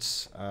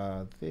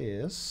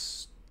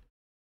this,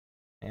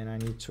 and I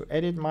need to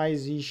edit my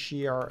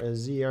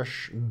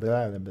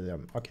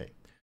okay,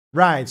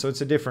 right, so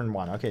it's a different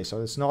one. Okay,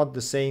 so it's not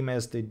the same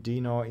as the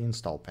Deno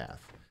install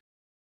path.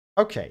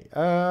 Okay,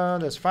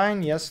 that's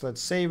fine. Yes,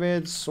 let's save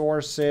it,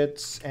 source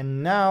it,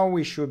 and now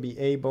we should be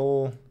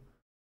able,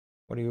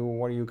 what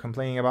are you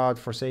complaining about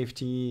for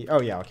safety? Oh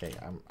yeah, okay,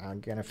 I'm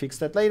gonna fix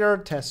that later.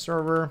 Test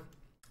server,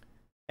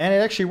 and it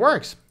actually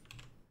works.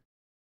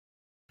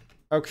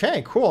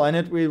 Okay, cool, and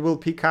it will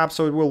pick up,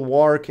 so it will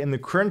work in the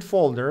current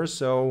folder.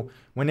 So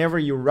whenever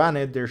you run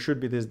it, there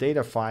should be this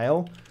data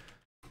file.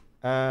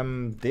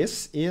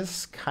 This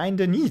is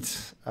kind of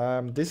neat.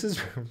 This is,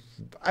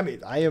 I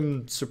mean, I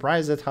am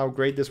surprised at how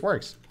great this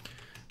works.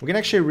 We can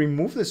actually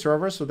remove the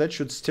server, so that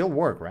should still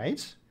work,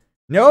 right?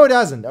 No, it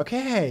doesn't.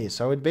 Okay,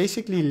 so it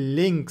basically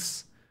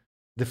links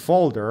the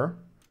folder.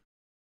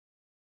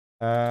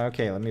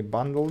 Okay, let me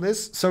bundle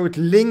this. So it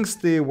links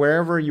the,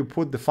 wherever you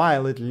put the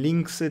file, it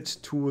links it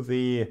to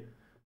the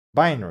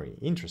binary.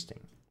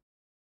 Interesting.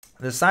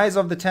 The size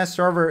of the test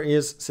server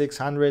is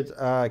 600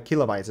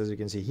 kilobytes, as you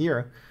can see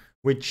here,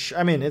 which,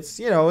 I mean, it's,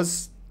 you know,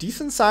 it's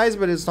decent size,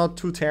 but it's not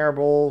too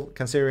terrible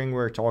considering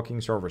we're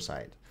talking server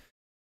side.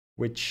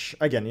 Which,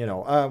 again, you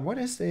know, what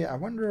is the, I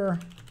wonder,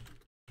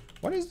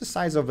 what is the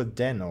size of a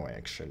Deno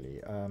actually?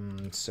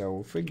 So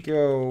if we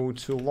go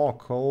to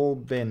local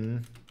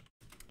bin,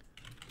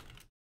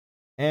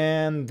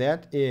 and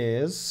that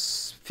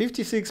is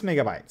 56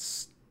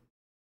 megabytes.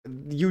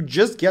 You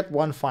just get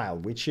one file,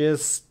 which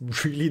is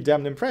really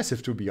damn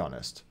impressive, to be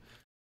honest.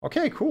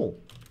 Okay, cool.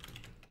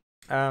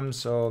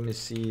 So let me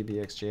see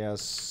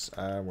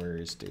BxJS. Where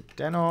is the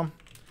Deno?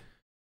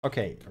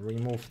 Okay,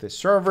 remove the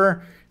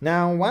server.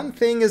 Now, one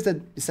thing is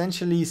that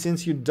essentially,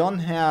 since you don't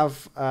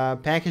have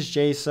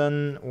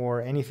package.json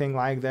or anything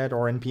like that,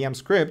 or npm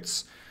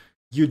scripts,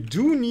 you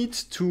do need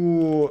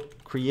to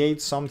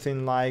create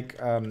something like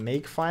a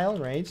makefile,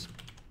 right?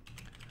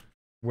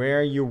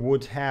 Where you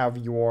would have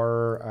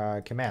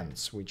your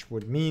commands, which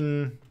would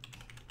mean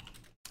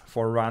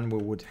for run we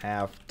would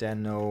have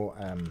Deno,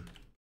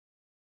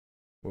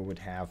 we would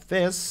have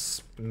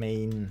this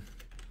main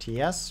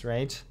TS,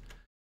 right?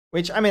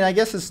 Which, I mean, I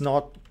guess it's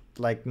not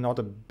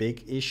a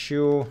big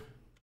issue,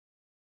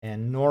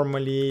 and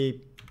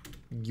normally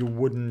you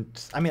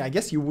wouldn't, I mean, I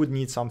guess you would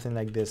need something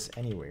like this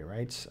anyway,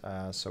 right?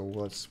 So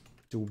let's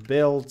do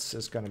builds.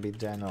 It's going to be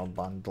Deno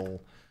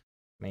bundle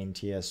main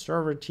TS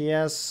server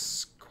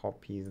TS.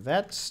 Copy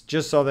that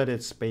just so that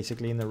it's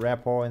basically in the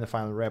repo, in the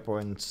final repo,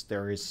 and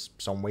there is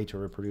some way to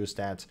reproduce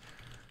that.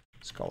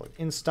 Let's call it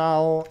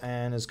install,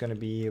 and it's going to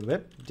be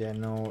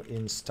Deno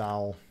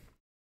install.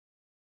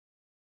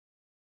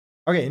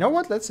 Okay, you know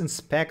what? Let's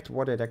inspect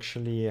what it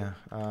actually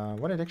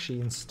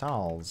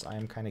installs.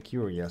 I'm kind of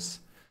curious.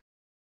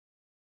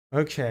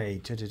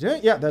 Okay,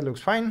 yeah, that looks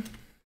fine.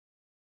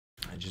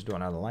 I just do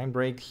another line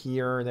break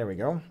here. There we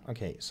go.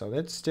 Okay, so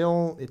that's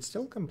still, it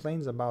still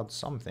complains about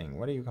something.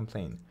 What do you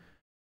complain?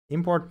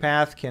 Import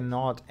path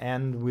cannot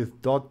end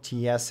with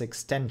 .ts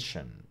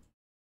extension.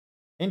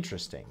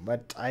 Interesting,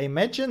 but I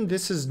imagine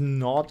this is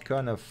not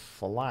gonna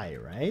fly,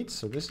 right?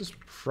 So this is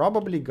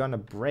probably gonna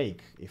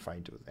break if I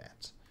do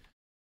that.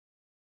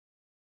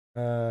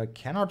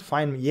 Cannot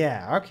find,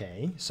 yeah,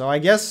 okay. So I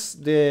guess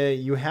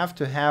you have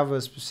to have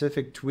a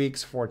specific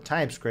tweaks for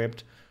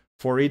TypeScript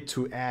for it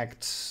to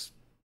act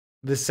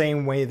the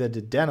same way that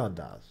the Deno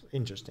does.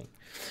 Interesting.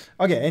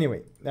 Okay,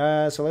 anyway,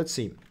 so let's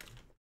see.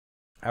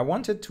 I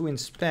wanted to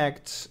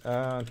inspect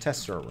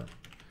test server.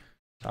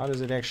 How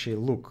does it actually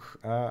look?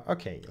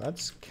 Okay,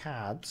 let's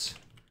cat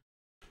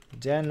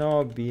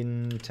Deno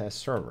bin test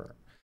server.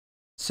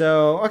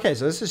 So, okay,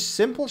 so this is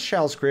simple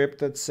shell script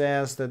that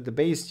says that the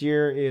base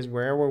tier is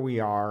wherever we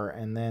are,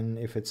 and then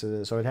if it's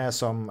so it has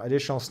some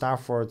additional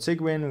stuff for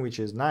Cygwin, which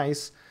is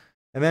nice,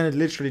 and then it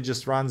literally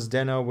just runs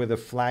Deno with the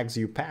flags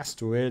you pass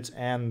to it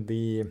and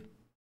the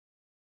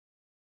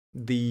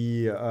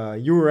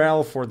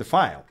URL for the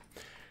file.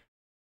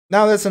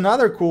 Now, that's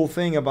another cool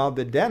thing about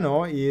the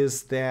Deno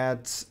is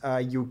that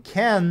you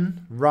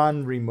can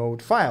run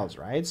remote files,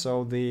 right?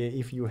 So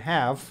if you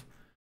have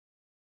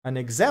an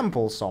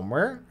example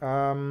somewhere,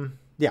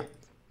 yeah,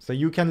 so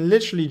you can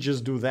literally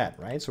just do that,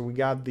 right? So we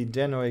got the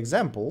Deno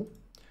example.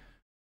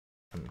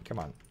 Come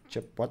on,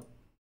 Chip, what?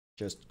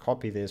 Just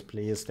copy this,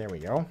 please. There we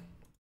go.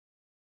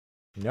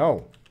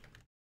 No.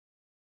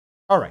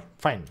 All right,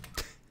 fine.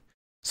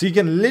 So you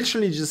can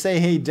literally just say,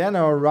 hey,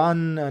 Deno,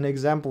 run an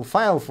example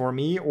file for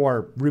me,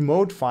 or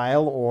remote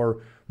file,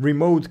 or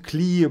remote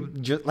CLI.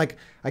 Just like,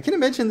 I can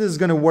imagine this is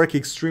going to work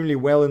extremely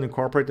well in the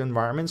corporate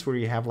environments where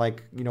you have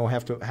like,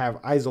 have to have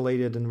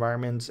isolated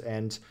environments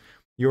and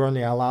you're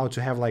only allowed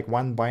to have like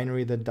one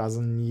binary that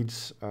doesn't need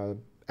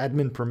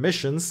admin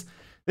permissions.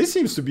 This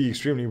seems to be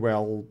extremely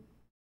well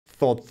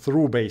thought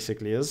through,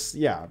 basically.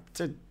 Yeah,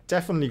 it's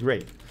definitely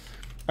great.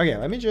 Okay,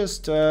 let me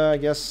just, I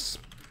guess...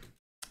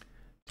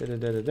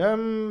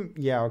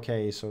 Yeah,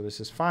 okay, so this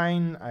is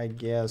fine. I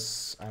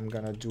guess I'm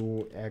gonna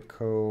do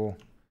echo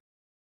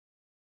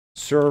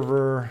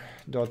server.ts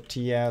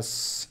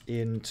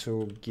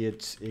into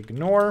git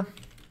ignore,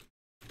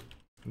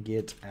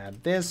 git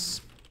add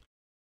this,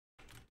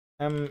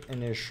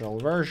 initial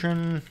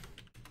version.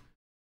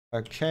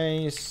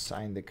 Okay,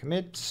 sign the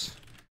commit.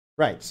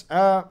 Right,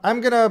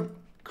 I'm gonna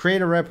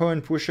create a repo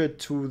and push it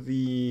to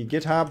the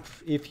GitHub.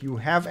 If you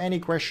have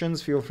any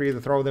questions, feel free to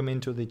throw them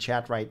into the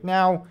chat right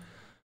now.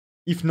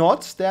 If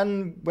not,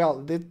 then,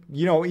 well,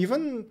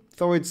 even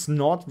though it's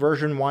not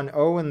version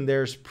 1.0 and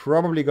there's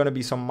probably going to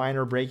be some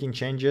minor breaking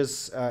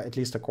changes, at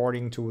least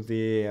according to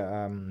the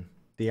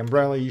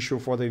umbrella issue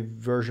for the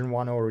version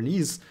 1.0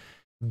 release,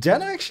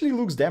 Deno actually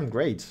looks damn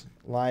great.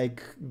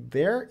 Like,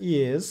 I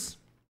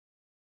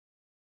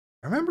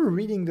remember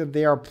reading that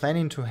they are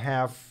planning to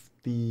have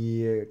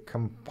the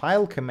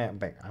compile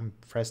command. I'm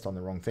pressed on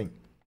the wrong thing.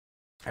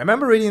 I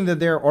remember reading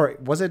that or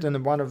was it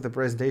in one of the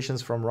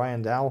presentations from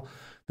Ryan Dahl,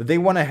 that they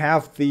want to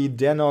have the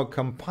Deno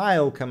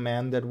compile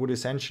command that would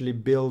essentially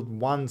build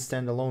one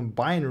standalone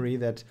binary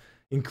that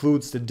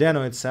includes the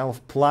Deno itself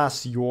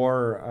plus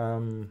your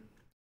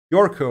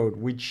code,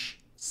 which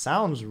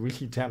sounds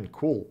really damn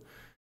cool.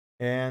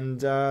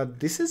 And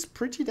this is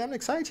pretty damn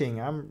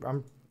exciting.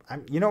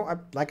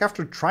 Like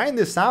after trying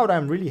this out,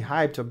 I'm really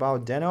hyped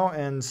about Deno,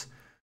 and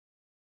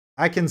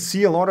I can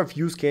see a lot of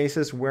use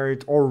cases where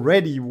it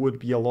already would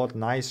be a lot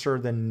nicer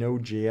than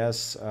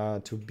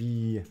Node.js to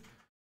be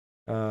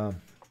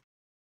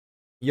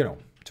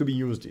to be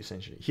used,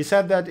 essentially. He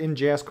said that in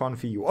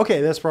JSConf.eu. Okay,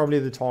 that's probably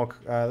the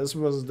talk. This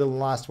was the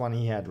last one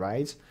he had,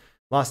 right?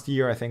 Last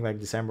year, I think, like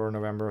December or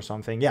November or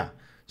something. Yeah,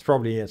 it's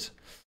probably it.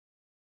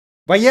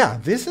 But yeah,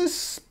 this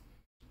is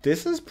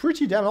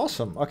pretty damn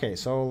awesome. Okay,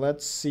 so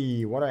let's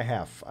see what I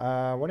have.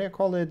 What do I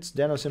call it?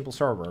 Deno simple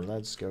server.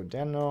 Let's go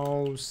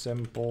Deno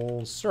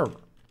simple server.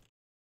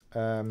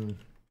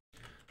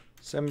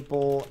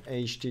 Simple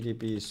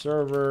HTTP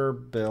server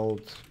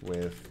built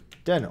with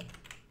Deno.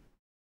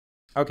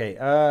 Okay,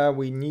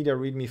 we need a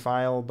README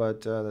file,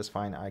 but that's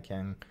fine. I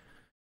can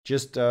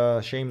just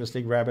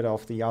shamelessly grab it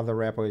off the other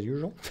repo as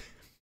usual.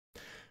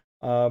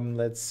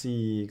 Let's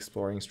see,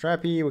 exploring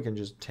Strappy. We can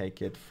just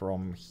take it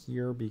from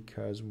here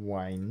because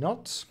why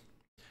not?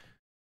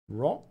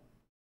 Raw.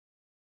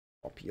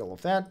 Copy all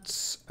of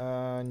that.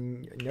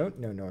 No,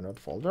 not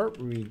folder.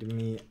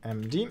 README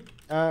MD.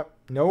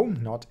 No,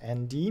 not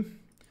ND.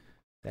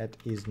 That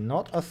is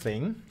not a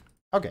thing.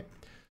 Okay.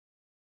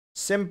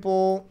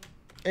 Simple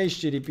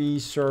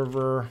HTTP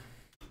server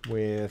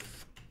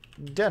with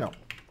Deno.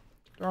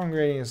 So I'm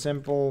creating a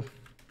simple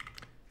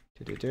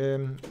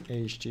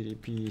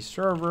HTTP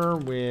server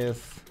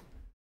with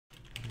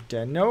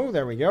Deno.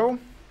 There we go.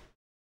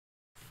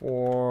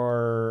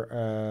 For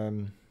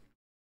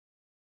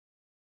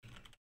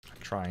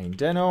trying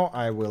Deno,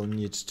 I will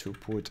need to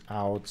put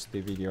out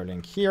the video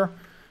link here.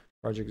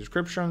 Project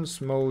description,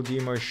 small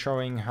demo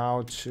showing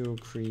how to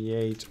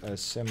create a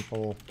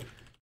simple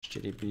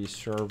HTTP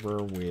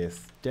server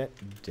with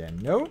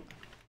Deno.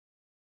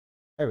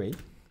 Oh wait.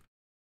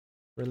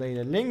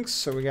 Related links.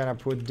 So we're gonna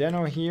put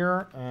Deno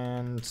here,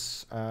 and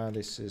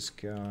this is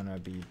gonna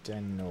be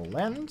Deno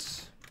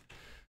length.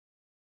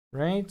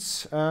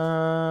 Right.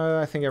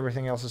 I think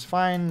everything else is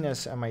fine.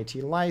 Yes,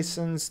 MIT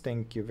license.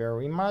 Thank you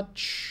very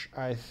much.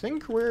 I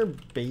think we're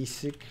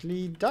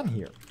basically done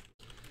here.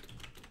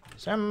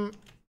 So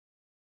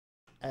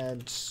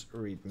add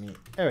readme.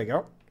 There we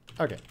go.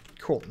 Okay,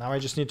 cool. Now I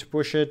just need to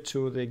push it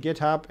to the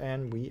GitHub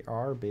and we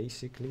are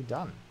basically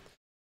done.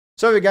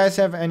 So if you guys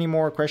have any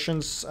more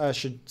questions,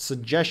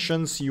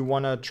 suggestions, you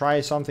want to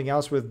try something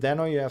else with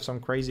Deno, you have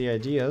some crazy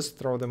ideas,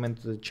 throw them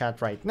into the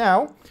chat right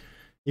now.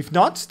 If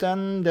not,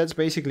 then that's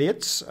basically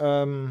it.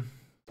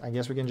 I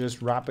guess we can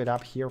just wrap it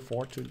up here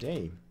for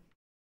today.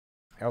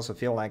 I also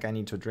feel like I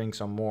need to drink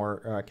some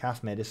more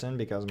cough medicine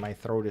because my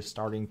throat is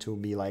starting to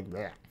be like,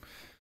 bleh.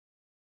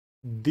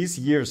 This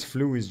year's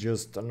flu is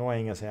just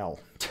annoying as hell.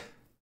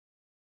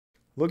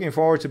 Looking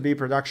forward to be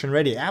production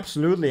ready.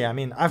 Absolutely. I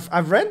mean,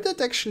 I've read that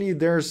actually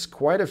there's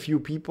quite a few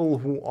people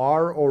who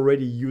are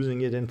already using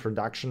it in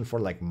production for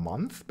like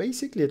months,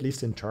 basically, at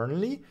least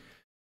internally,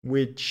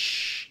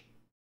 which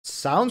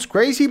sounds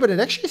crazy, but it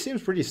actually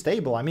seems pretty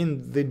stable. I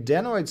mean, the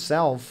Deno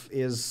itself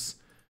is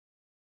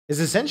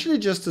essentially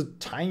just a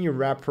tiny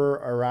wrapper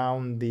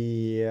around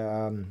the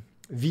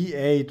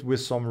V8 with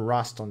some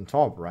Rust on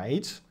top,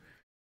 right?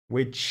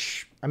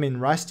 Which, I mean,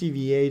 Rusty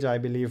V8, I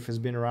believe, has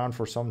been around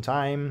for some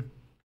time.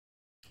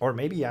 Or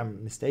maybe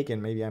I'm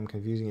mistaken. Maybe I'm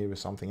confusing it with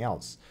something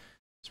else.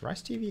 Is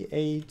Rusty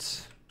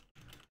V8...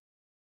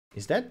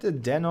 Is that the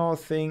Deno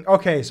thing?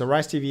 Okay, so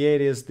Rusty V8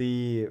 is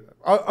the...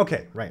 Oh,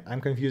 okay, right.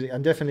 I'm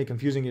definitely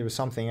confusing it with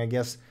something. I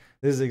guess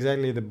this is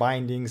exactly the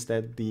bindings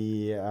that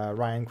the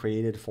Ryan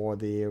created for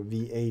the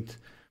V8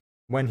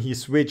 when he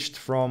switched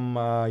from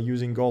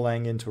using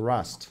Golang into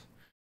Rust.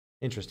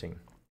 Interesting.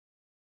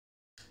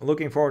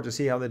 Looking forward to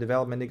see how the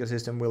development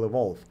ecosystem will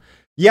evolve.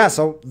 Yeah,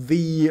 so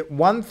the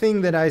one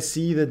thing that I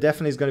see that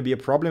definitely is going to be a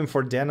problem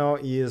for Deno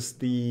is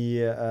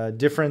the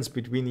difference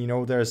between, you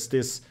know, there's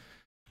this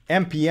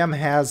npm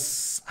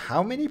has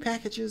how many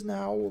packages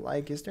now?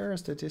 Like, is there a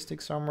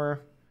statistic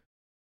somewhere?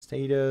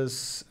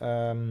 Status,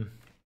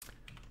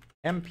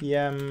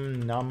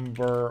 npm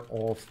number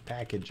of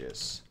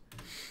packages.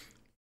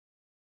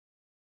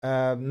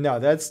 No,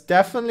 that's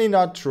definitely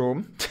not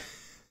true.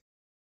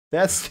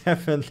 That's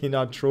definitely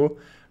not true.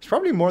 It's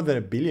probably more than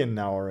 1 billion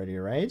now already,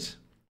 right?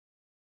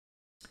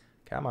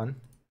 Come on.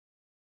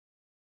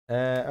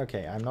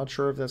 Okay, I'm not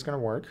sure if that's gonna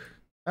work.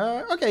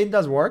 Okay, it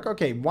does work.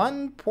 Okay,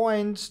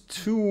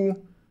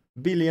 1.2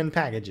 billion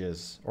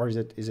packages. Or is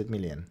it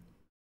million?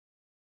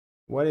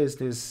 What is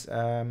this?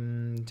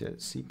 cpan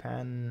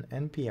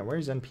npm. Where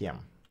is npm?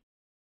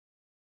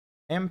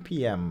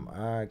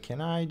 npm.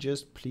 Can I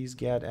just please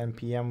get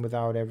npm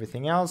without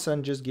everything else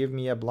and just give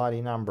me a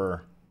bloody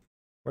number?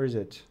 Where is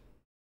it?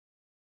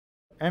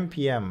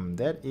 npm,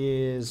 that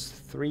is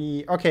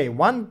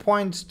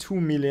 1.2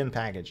 million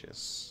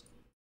packages.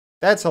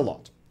 That's a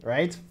lot,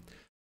 right?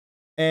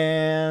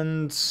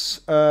 And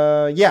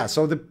yeah,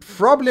 so the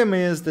problem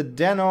is that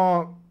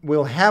Deno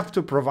will have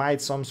to provide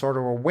some sort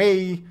of a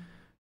way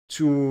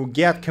to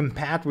get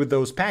compat with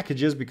those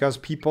packages because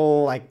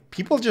people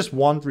just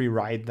won't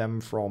rewrite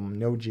them from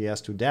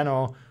Node.js to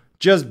Deno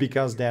just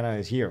because Deno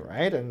is here,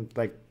 right? And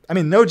like, I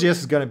mean, Node.js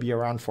is going to be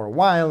around for a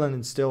while and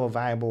it's still a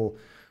viable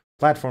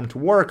platform to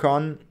work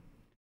on.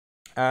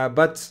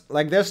 But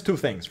like, there's two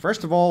things.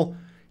 First of all,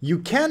 you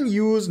can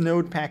use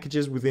node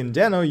packages within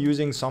Deno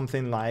using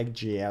something like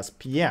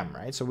JSPM,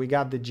 right? So we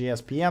got the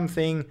JSPM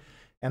thing,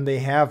 and they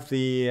have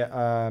the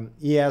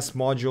ES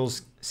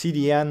modules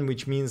CDN,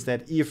 which means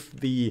that if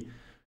the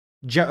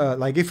if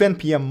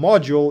npm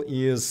module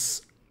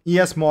is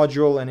ES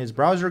module and is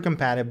browser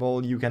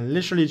compatible, you can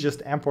literally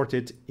just import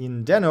it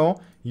in Deno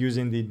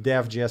using the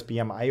dev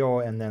JSPM IO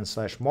and then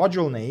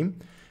 /module name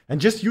and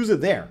just use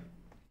it there.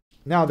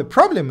 Now, the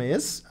problem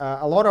is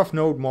a lot of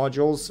node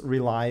modules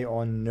rely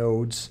on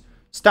nodes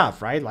stuff,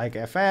 right? Like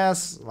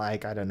FS,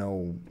 like, I don't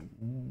know,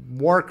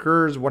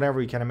 workers, whatever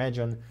you can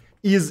imagine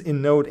is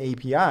in Node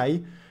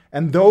API.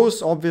 And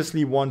those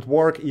obviously won't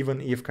work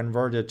even if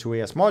converted to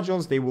ES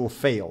modules. They will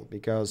fail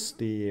because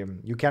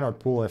you cannot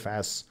pull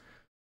FS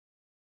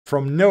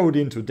from Node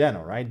into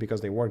Deno, right?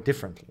 Because they work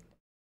differently.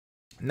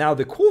 Now,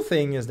 the cool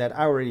thing is that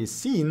I already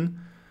seen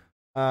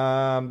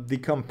the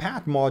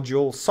compat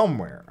module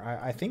somewhere.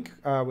 I think,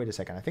 wait a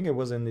second. I think it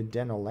was in the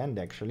Deno land,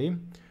 actually.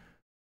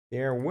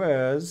 There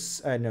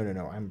was,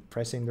 no, I'm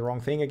pressing the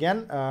wrong thing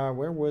again.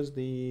 Where was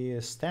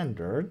the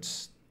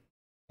standards?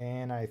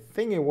 And I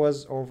think it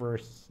was over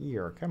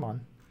here. Come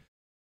on.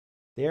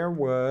 There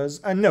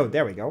was, no,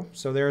 there we go.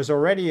 So there's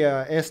already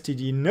a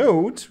STD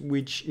node,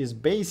 which is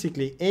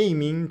basically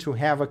aiming to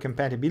have a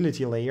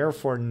compatibility layer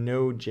for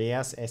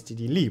Node.js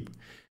STD lib,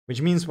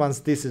 which means once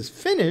this is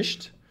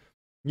finished,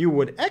 you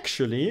would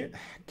actually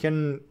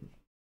can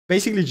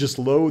basically just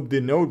load the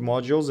node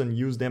modules and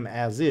use them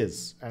as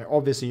is. And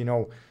obviously, you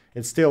know,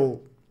 it's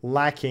still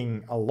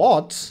lacking a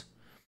lot.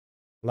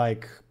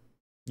 Like,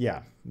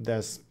 yeah,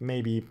 there's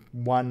maybe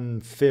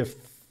 1/5,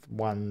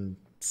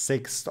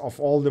 1/6 of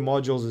all the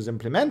modules is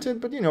implemented,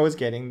 but you know, it's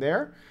getting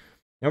there.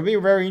 It'll be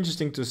very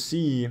interesting to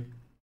see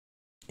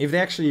if they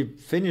actually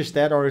finish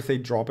that or if they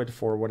drop it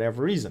for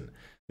whatever reason.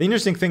 The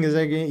interesting thing is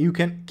that you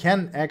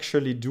can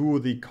actually do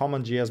the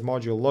CommonJS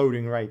module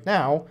loading right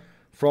now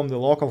from the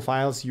local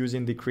files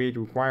using the create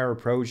require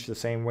approach, the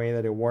same way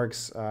that it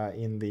works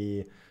in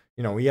the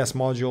ES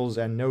modules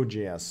and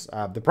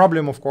node.js. The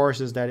problem, of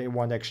course, is that it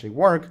won't actually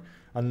work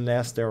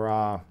unless there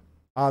are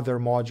other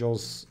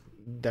modules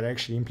that are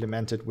actually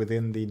implemented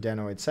within the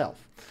Deno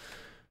itself.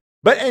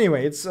 But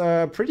anyway, it's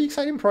a pretty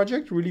exciting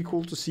project. Really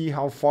cool to see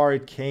how far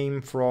it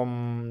came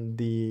from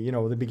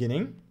the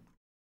beginning.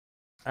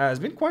 It's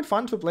been quite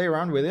fun to play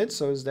around with it,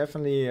 so it's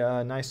definitely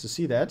nice to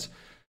see that.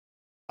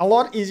 A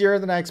lot easier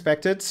than I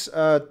expected.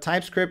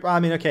 TypeScript, I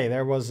mean, okay,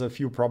 there was a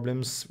few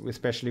problems,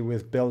 especially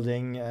with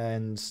building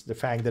and the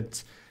fact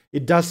that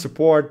it does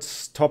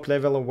support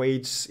top-level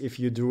awaits if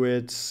you do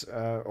it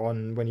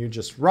when you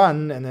just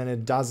run, and then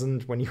it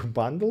doesn't when you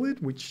bundle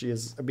it, which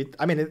is a bit,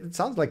 I mean, it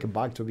sounds like a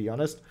bug, to be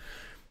honest.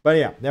 But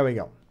yeah, there we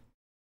go.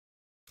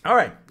 All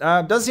right,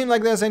 doesn't seem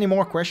like there's any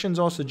more questions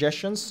or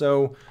suggestions,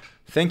 so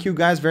thank you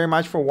guys very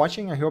much for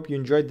watching. I hope you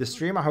enjoyed the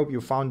stream. I hope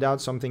you found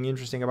out something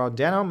interesting about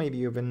Deno. Maybe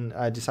you even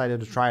decided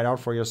to try it out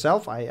for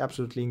yourself. I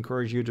absolutely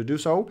encourage you to do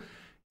so.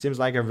 It seems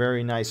like a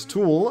very nice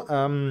tool.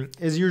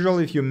 As usual,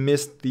 if you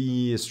missed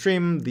the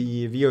stream,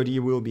 the VOD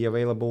will be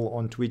available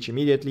on Twitch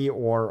immediately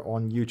or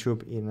on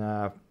YouTube in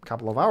a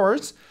couple of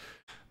hours.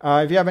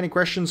 If you have any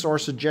questions or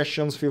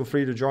suggestions, feel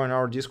free to join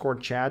our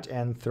Discord chat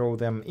and throw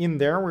them in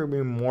there. We'll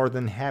be more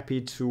than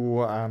happy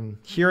to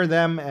hear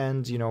them.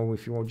 And,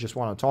 if you just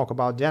want to talk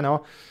about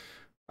Deno,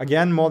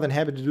 again, more than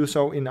happy to do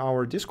so in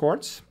our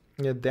Discords.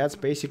 Yeah, that's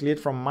basically it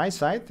from my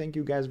side. Thank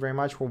you guys very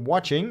much for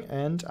watching,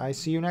 and I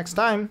see you next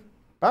time.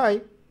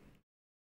 Bye.